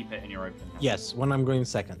you ever keep it in your opening hand? Yes, when I'm going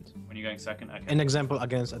second. When you're going second? Okay. An example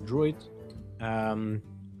against a Druid,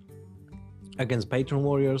 against Patron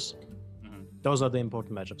Warriors. Those are the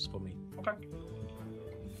important matchups for me. Okay.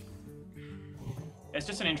 It's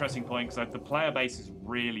just an interesting point, because the player base is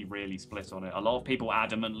really, really split on it. A lot of people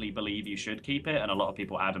adamantly believe you should keep it, and a lot of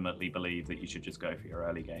people adamantly believe that you should just go for your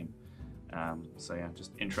early game. So yeah,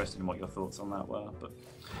 just interested in what your thoughts on that were. But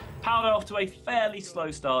Powder off to a fairly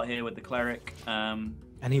slow start here with the Cleric. And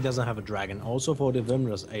he doesn't have a dragon, also for the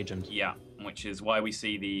Vimrus agent. Yeah, which is why we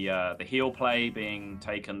see the heal play being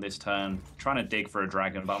taken this turn, trying to dig for a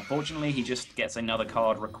dragon, but unfortunately he just gets another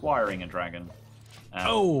card requiring a dragon.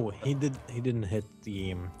 Oh, he didn't hit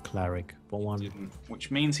the cleric for one.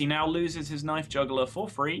 Which means he now loses his knife juggler for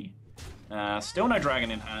free. Still no dragon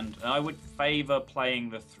in hand. I would favor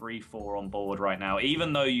playing the 3/4 on board right now,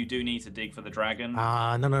 even though you do need to dig for the dragon.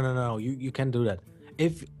 No. You can't do that.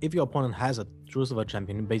 If your opponent has a True Silver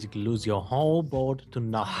champion, you basically lose your whole board to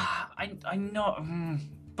nothing. I know,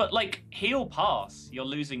 but like he'll pass. You're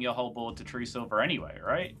losing your whole board to True Silver anyway,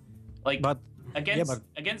 right? Like, but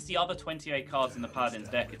against the other 28 cards in the Paladin's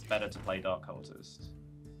deck, it's better to play Dark Cultist.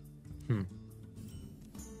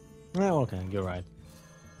 Yeah, okay, you're right.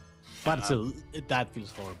 But still, that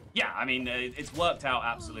feels horrible. Yeah, I mean, it's worked out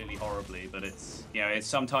absolutely horribly, but it's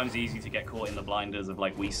sometimes easy to get caught in the blinders of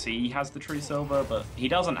like, we see he has the True Silver, but he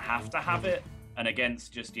doesn't have to have it. And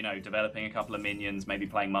against just, developing a couple of minions, maybe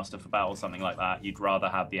playing Muster for Battle, something like that, you'd rather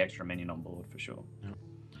have the extra minion on board for sure. Yeah.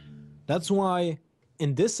 That's why,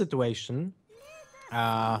 in this situation,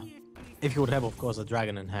 if you would have, of course, a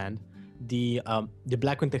dragon in hand, the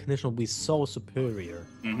Blackwing Technician will be so superior.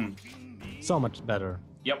 So much better.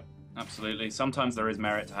 Yep. Absolutely. Sometimes there is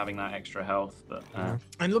merit to having that extra health, but...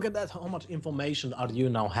 And look at that, how much information RDU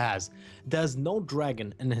now has. There's no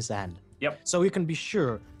dragon in his hand. Yep. So you can be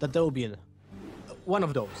sure that there will be one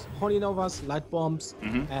of those. Holy Novas, Light Bombs,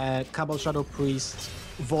 Cabal Shadow Priest,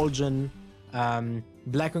 Vol'jin,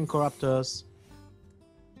 Blackwing Corruptors.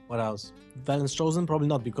 What else? Valence Chosen? Probably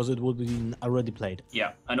not, because it would be already played.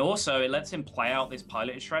 Yeah, and also it lets him play out this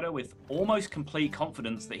Piloted Shredder with almost complete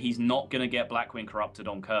confidence that he's not going to get Blackwing Corrupted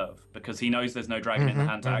on curve, because he knows there's no dragon in the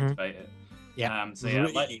hand to activate it. Yeah,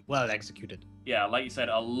 really well executed. Yeah, like you said,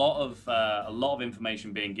 a lot of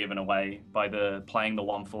information being given away by playing the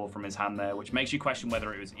 1/4 from his hand there, which makes you question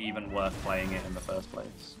whether it was even worth playing it in the first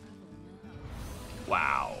place.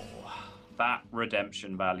 Wow, that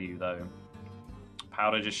redemption value though.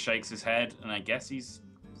 Powder just shakes his head, and I guess is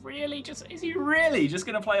he really just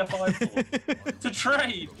going to play a 5/4 to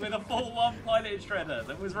trade with a 4/1 Piloted Shredder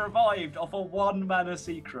that was revived off a 1 mana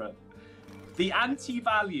secret? The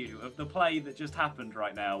anti-value of the play that just happened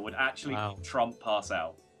right now would actually trump pass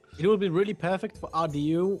out. It would be really perfect for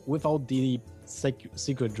RDU without the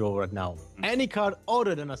secret draw right now. Any card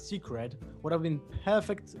other than a secret would have been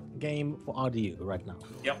perfect game for RDU right now.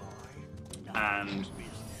 Yep. And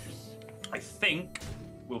I think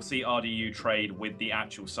we'll see RDU trade with the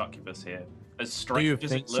actual Succubus here. As strange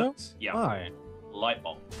as it looks, yeah. Why? Light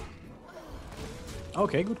Bomb.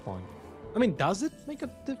 Okay, good point. I mean, does it make a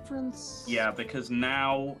difference? Yeah, because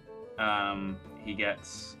now he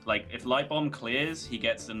gets, like, if Light Bomb clears, he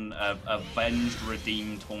gets an Avenged,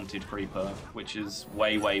 Redeemed, Haunted Creeper, which is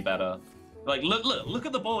way, way better. Like, look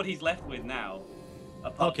at the board he's left with now.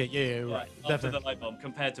 Okay, yeah, right. After the Light Bomb,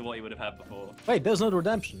 compared to what he would have had before. Wait, there's no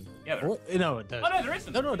redemption. Yeah, there is. No, there's. Oh, no, there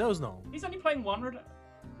isn't. No, there was no. He's only playing one redemption.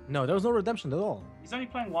 No, there was no redemption at all. He's only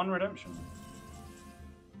playing one redemption.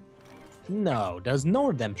 No, there's no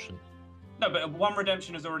redemption. No, but one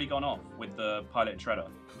redemption has already gone off with the Piloted Shredder.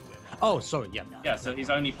 Oh, sorry, yeah. Yeah, so he's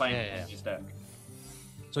only playing his deck.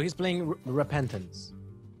 So he's playing Repentance.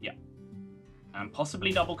 Yeah. And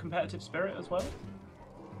possibly double Competitive Spirit as well.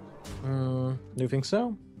 Do you think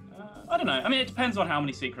so? I don't know. I mean, it depends on how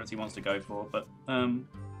many secrets he wants to go for, but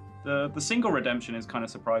the single redemption is kind of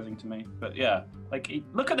surprising to me. But yeah, like,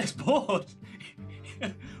 look at this board.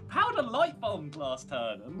 Powder Light Bomb last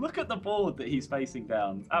turn, and look at the board that he's facing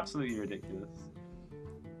down. It's absolutely ridiculous.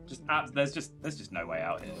 There's just no way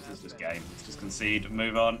out here. This is just game. Let's just concede,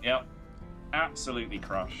 move on. Yep, absolutely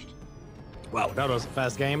crushed. Wow, that was a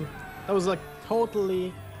fast game. That was like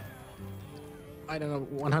totally, I don't know,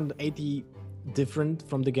 180 different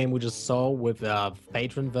from the game we just saw with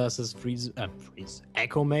Patron versus Freeze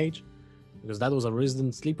Echo Mage, because that was a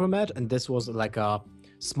Resident Sleeper match, and this was like a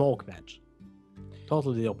Smoke match.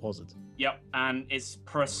 Totally the opposite. Yep, and it's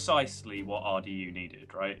precisely what RDU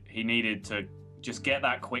needed, right? He needed to just get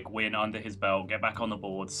that quick win under his belt, get back on the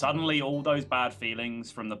board. Suddenly, all those bad feelings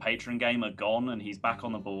from the Patron game are gone, and he's back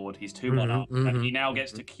on the board. He's 2-1 up, and he now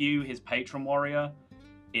gets to queue his Patron Warrior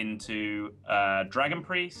into Dragon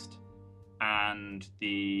Priest and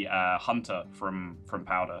the Hunter from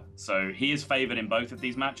Powder. So he is favored in both of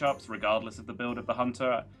these matchups, regardless of the build of the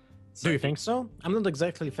Hunter. So do you think so? I'm not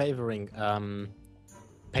exactly favoring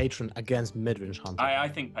Patron against Midrange Hunter. I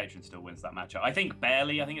think Patron still wins that matchup. I think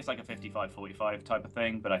barely. I think it's like a 55-45 type of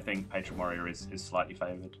thing, but I think Patron Warrior is slightly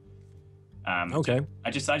favored. Okay. I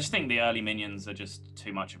just think the early minions are just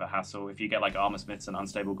too much of a hassle. If you get like Armor Smiths and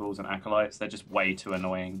Unstable Ghouls and Acolytes, they're just way too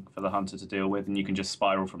annoying for the Hunter to deal with, and you can just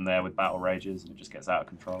spiral from there with Battle Rages, and it just gets out of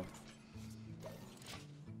control.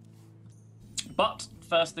 But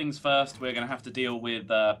first things first, we're going to have to deal with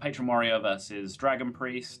Patron Warrior versus Dragon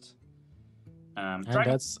Priest. And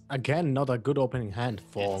that's, again, not a good opening hand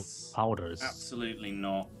for Powders. Absolutely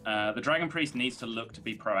not. The Dragon Priest needs to look to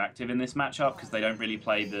be proactive in this matchup because they don't really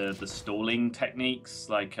play the stalling techniques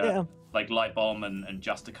like Light Bomb and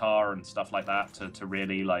Justicar and stuff like that to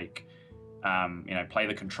really like play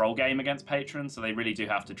the control game against patrons. So they really do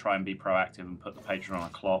have to try and be proactive and put the patron on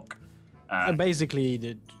a clock. And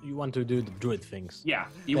basically, you want to do the druid things. Yeah,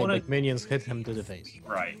 you want to minions hit him to the face.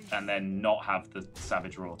 Right, and then not have the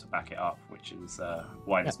Savage Roar to back it up, which is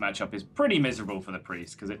why this matchup is pretty miserable for the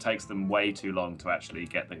priest because it takes them way too long to actually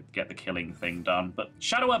get the killing thing done. But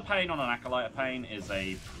Shadow of Pain on an Acolyte of Pain is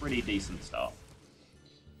a pretty decent start.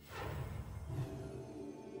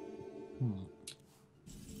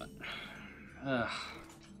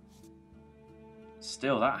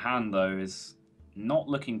 Still, that hand though is not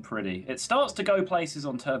looking pretty. It starts to go places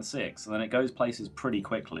on turn 6, and then it goes places pretty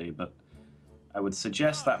quickly, but I would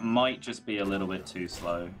suggest that might just be a little bit too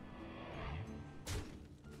slow.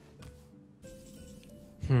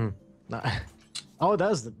 Oh,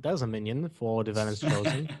 there's a minion for the Valence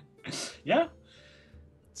Chosen. Yeah.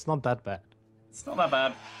 It's not that bad. It's not that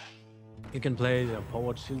bad. You can play the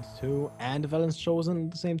Power Shield 2 and the Valence Chosen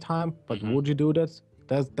at the same time, but would you do that?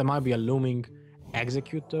 There might be a looming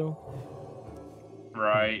execute though.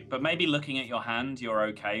 Right, but maybe looking at your hand, you're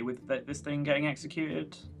okay with this thing getting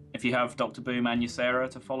executed? If you have Dr. Boom and Ysera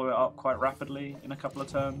to follow it up quite rapidly in a couple of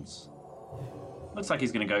turns? Looks like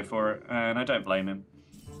he's going to go for it, and I don't blame him.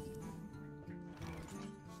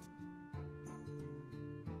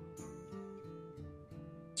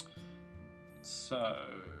 So...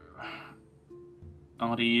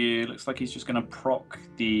 RDU, looks like he's just going to proc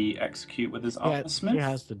the execute with his Armor Smith. He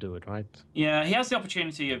has to do it, right? Yeah, he has the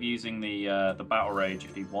opportunity of using the Battle Rage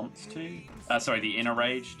if he wants to. Sorry, the Inner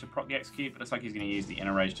Rage to proc the execute, but it looks like he's going to use the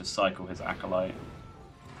Inner Rage to cycle his Acolyte.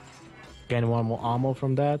 Gain one more armor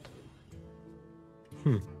from that.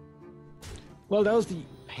 Well, that was the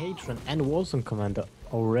Patron and Warzone Commander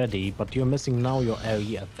already, but you're missing now your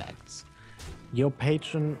AoE effects. Your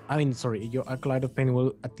Patron, your Acolyte of Pain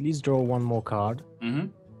will at least draw one more card.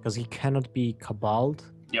 Because he cannot be Cabaled.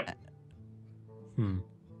 Yep.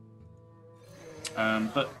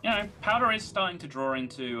 But, Powder is starting to draw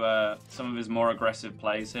into some of his more aggressive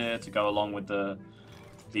plays here to go along with the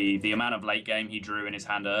amount of late game he drew in his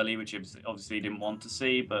hand early, which he obviously didn't want to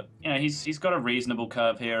see. But, he's got a reasonable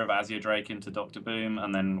curve here of Azure Drake into Dr. Boom,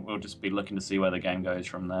 and then we'll just be looking to see where the game goes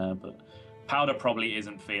from there. But Powder probably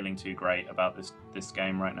isn't feeling too great about this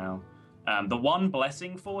game right now. The one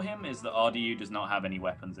blessing for him is that RDU does not have any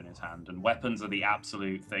weapons in his hand, and weapons are the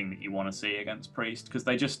absolute thing that you want to see against Priest because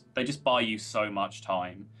they just buy you so much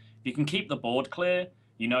time. If you can keep the board clear,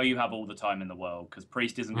 you have all the time in the world because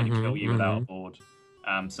Priest isn't going to kill you without a board.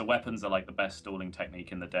 So weapons are like the best stalling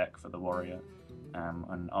technique in the deck for the warrior,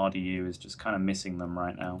 and RDU is just kind of missing them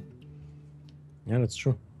right now. Yeah, that's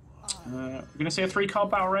true. We're going to see a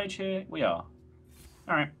 3-card Battle Rage here. We are.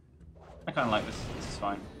 All right. I kind of like this. This is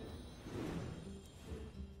fine.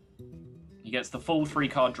 He gets the full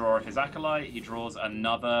 3-card draw of his Acolyte. He draws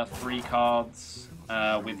another 3 cards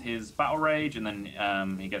with his Battle Rage, and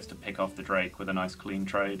then he gets to pick off the Drake with a nice clean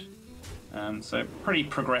trade. So pretty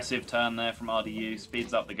progressive turn there from RDU.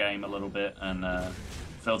 Speeds up the game a little bit and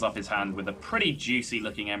fills up his hand with a pretty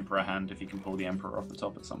juicy-looking Emperor hand if he can pull the Emperor off the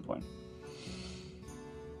top at some point.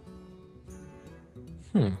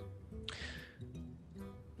 And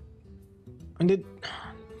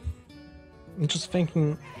I'm just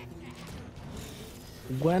thinking,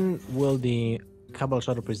 when will the Cabal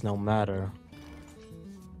Shadow Priest now matter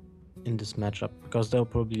in this matchup? Because there will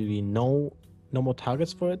probably be no more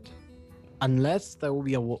targets for it, unless there will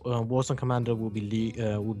be a Warzone Commander will be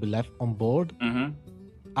left on board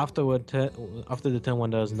after the turn when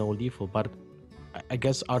there's no lethal. But I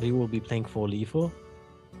guess RD will be playing for lethal,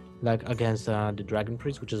 like against the Dragon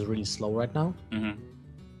Priest, which is really slow right now.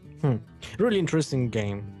 Really interesting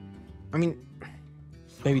game. I mean,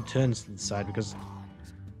 maybe turns to decide because.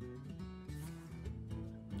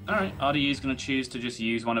 Alright, RDU is going to choose to just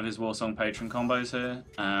use one of his Warsong Patron combos here.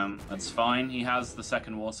 That's fine. He has the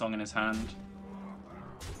second Warsong in his hand.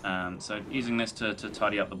 So using this to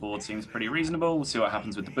tidy up the board seems pretty reasonable. We'll see what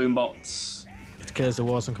happens with the Boombots. It kills the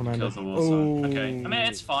Warsong Commander. Kills the Warsong. Okay. I mean,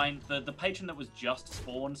 it's fine. The Patron that was just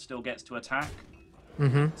spawned still gets to attack.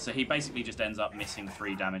 So he basically just ends up missing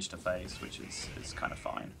 3 damage to face, which is kind of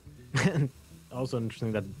fine. Also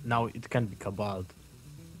interesting that now it can be Cabaled.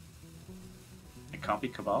 It can't be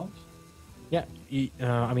Cabaled? Yeah,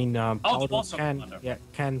 Powder can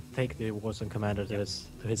can take the Warsong Commander to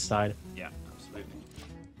his side. Yeah, absolutely.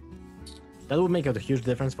 That would make a huge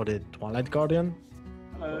difference for the Twilight Guardian.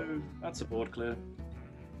 Hello, that's a board clear.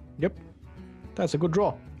 Yep, That's a good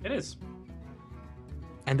draw. It is.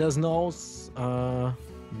 And there's no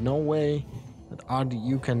way that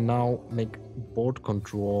RDU can now make board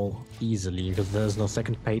control easily because there's no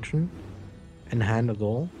second patron in hand at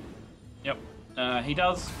all. Yep. He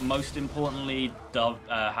does, most importantly,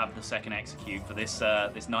 have the second execute for this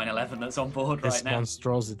 9/11 that's on board right now. This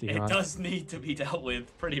monstrosity. It does need to be dealt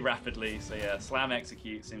with pretty rapidly. So yeah, slam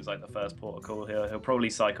execute seems like the first port of call here. He'll probably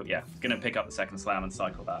cycle. Yeah, he's going to pick up the second slam and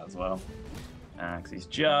cycle that as well. Because he's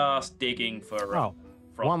just digging for...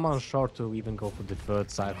 one more short to even go for the third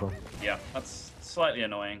cycle. Yeah, that's slightly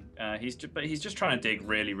annoying. But he's just trying to dig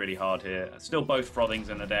really, really hard here. Still both Frothings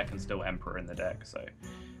in the deck and still Emperor in the deck. So.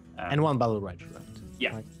 And one Battle Rage left.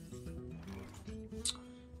 Yeah.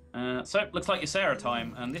 So, looks like Ysera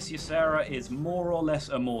time, and this Ysera is more or less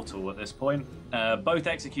immortal at this point. Both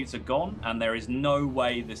executes are gone, and there is no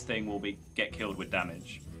way this thing will get killed with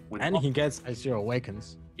damage. He gets Ysera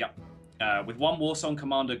Awakens. Yep. With one Warsong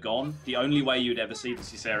Commander gone, the only way you'd ever see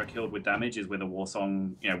this Ysera killed with damage is with a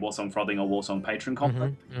Warsong, Warsong Frothing or Warsong Patron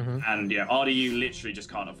conflict. And RDU literally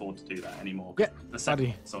just can't afford to do that anymore. Yeah, the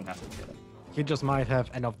second Warsong has to kill him. He just might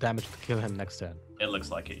have enough damage to kill him next turn. It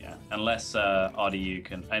looks like it, yeah. Unless RDU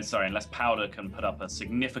can, unless Powder can put up a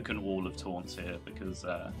significant wall of taunts here, because.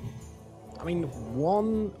 I mean,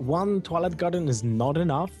 one Twilight Guardian is not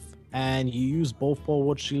enough, and you use both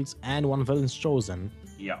forward shields and one Villain's Chosen.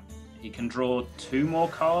 Yeah, he can draw 2 more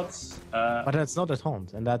cards. But that's not a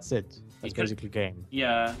taunt, and that's it. That's basically game.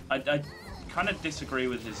 Yeah, I kind of disagree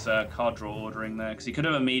with his card draw ordering there, because he could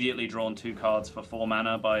have immediately drawn 2 cards for 4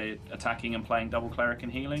 mana by attacking and playing double Cleric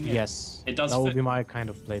and healing. Yes, it does. That would be my kind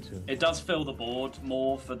of play too. It does fill the board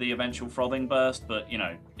more for the eventual Frothing burst, but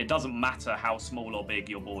it doesn't matter how small or big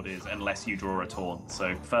your board is unless you draw a taunt.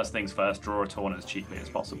 So first things first, draw a taunt as cheaply as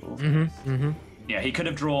possible. Yeah, he could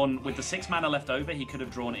have drawn, with the 6 mana left over, he could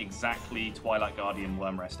have drawn exactly Twilight Guardian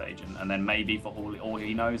Wormrest Agent, and then maybe for all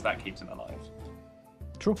he knows, that keeps him alive.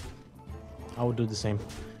 True. I would do the same.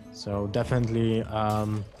 So definitely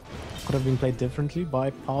could have been played differently by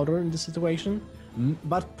Powder in this situation,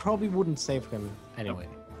 but probably wouldn't save him anyway.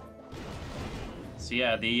 So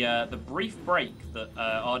yeah, the brief break that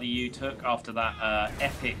RDU took after that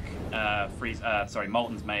epic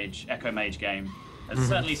Molten's Mage, Echo Mage game has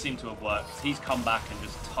certainly seemed to have worked. He's come back and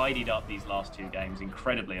just tidied up these last 2 games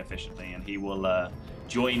incredibly efficiently, and he will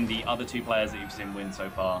join the other 2 players that you've seen win so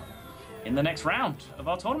far in the next round of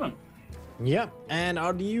our tournament. Yeah, and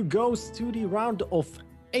RDU goes to the round of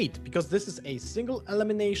 8 because this is a single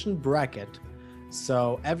elimination bracket.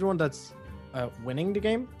 So everyone that's winning the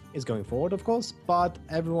game is going forward, of course, but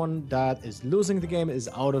everyone that is losing the game is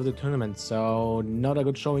out of the tournament. So not a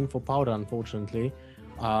good showing for Powder, unfortunately.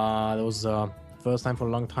 That was first time for a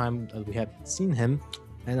long time that we had seen him,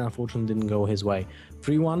 and unfortunately didn't go his way.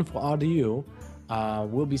 3-1 for RDU.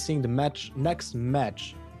 We'll be seeing the next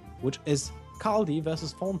match, which is Kaldi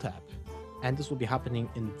versus Fontap. And this will be happening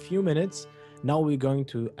in a few minutes. Now we're going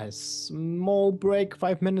to a small break,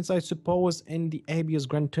 5 minutes, I suppose, in the Abios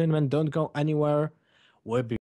Grand Tournament. Don't go anywhere. We'll be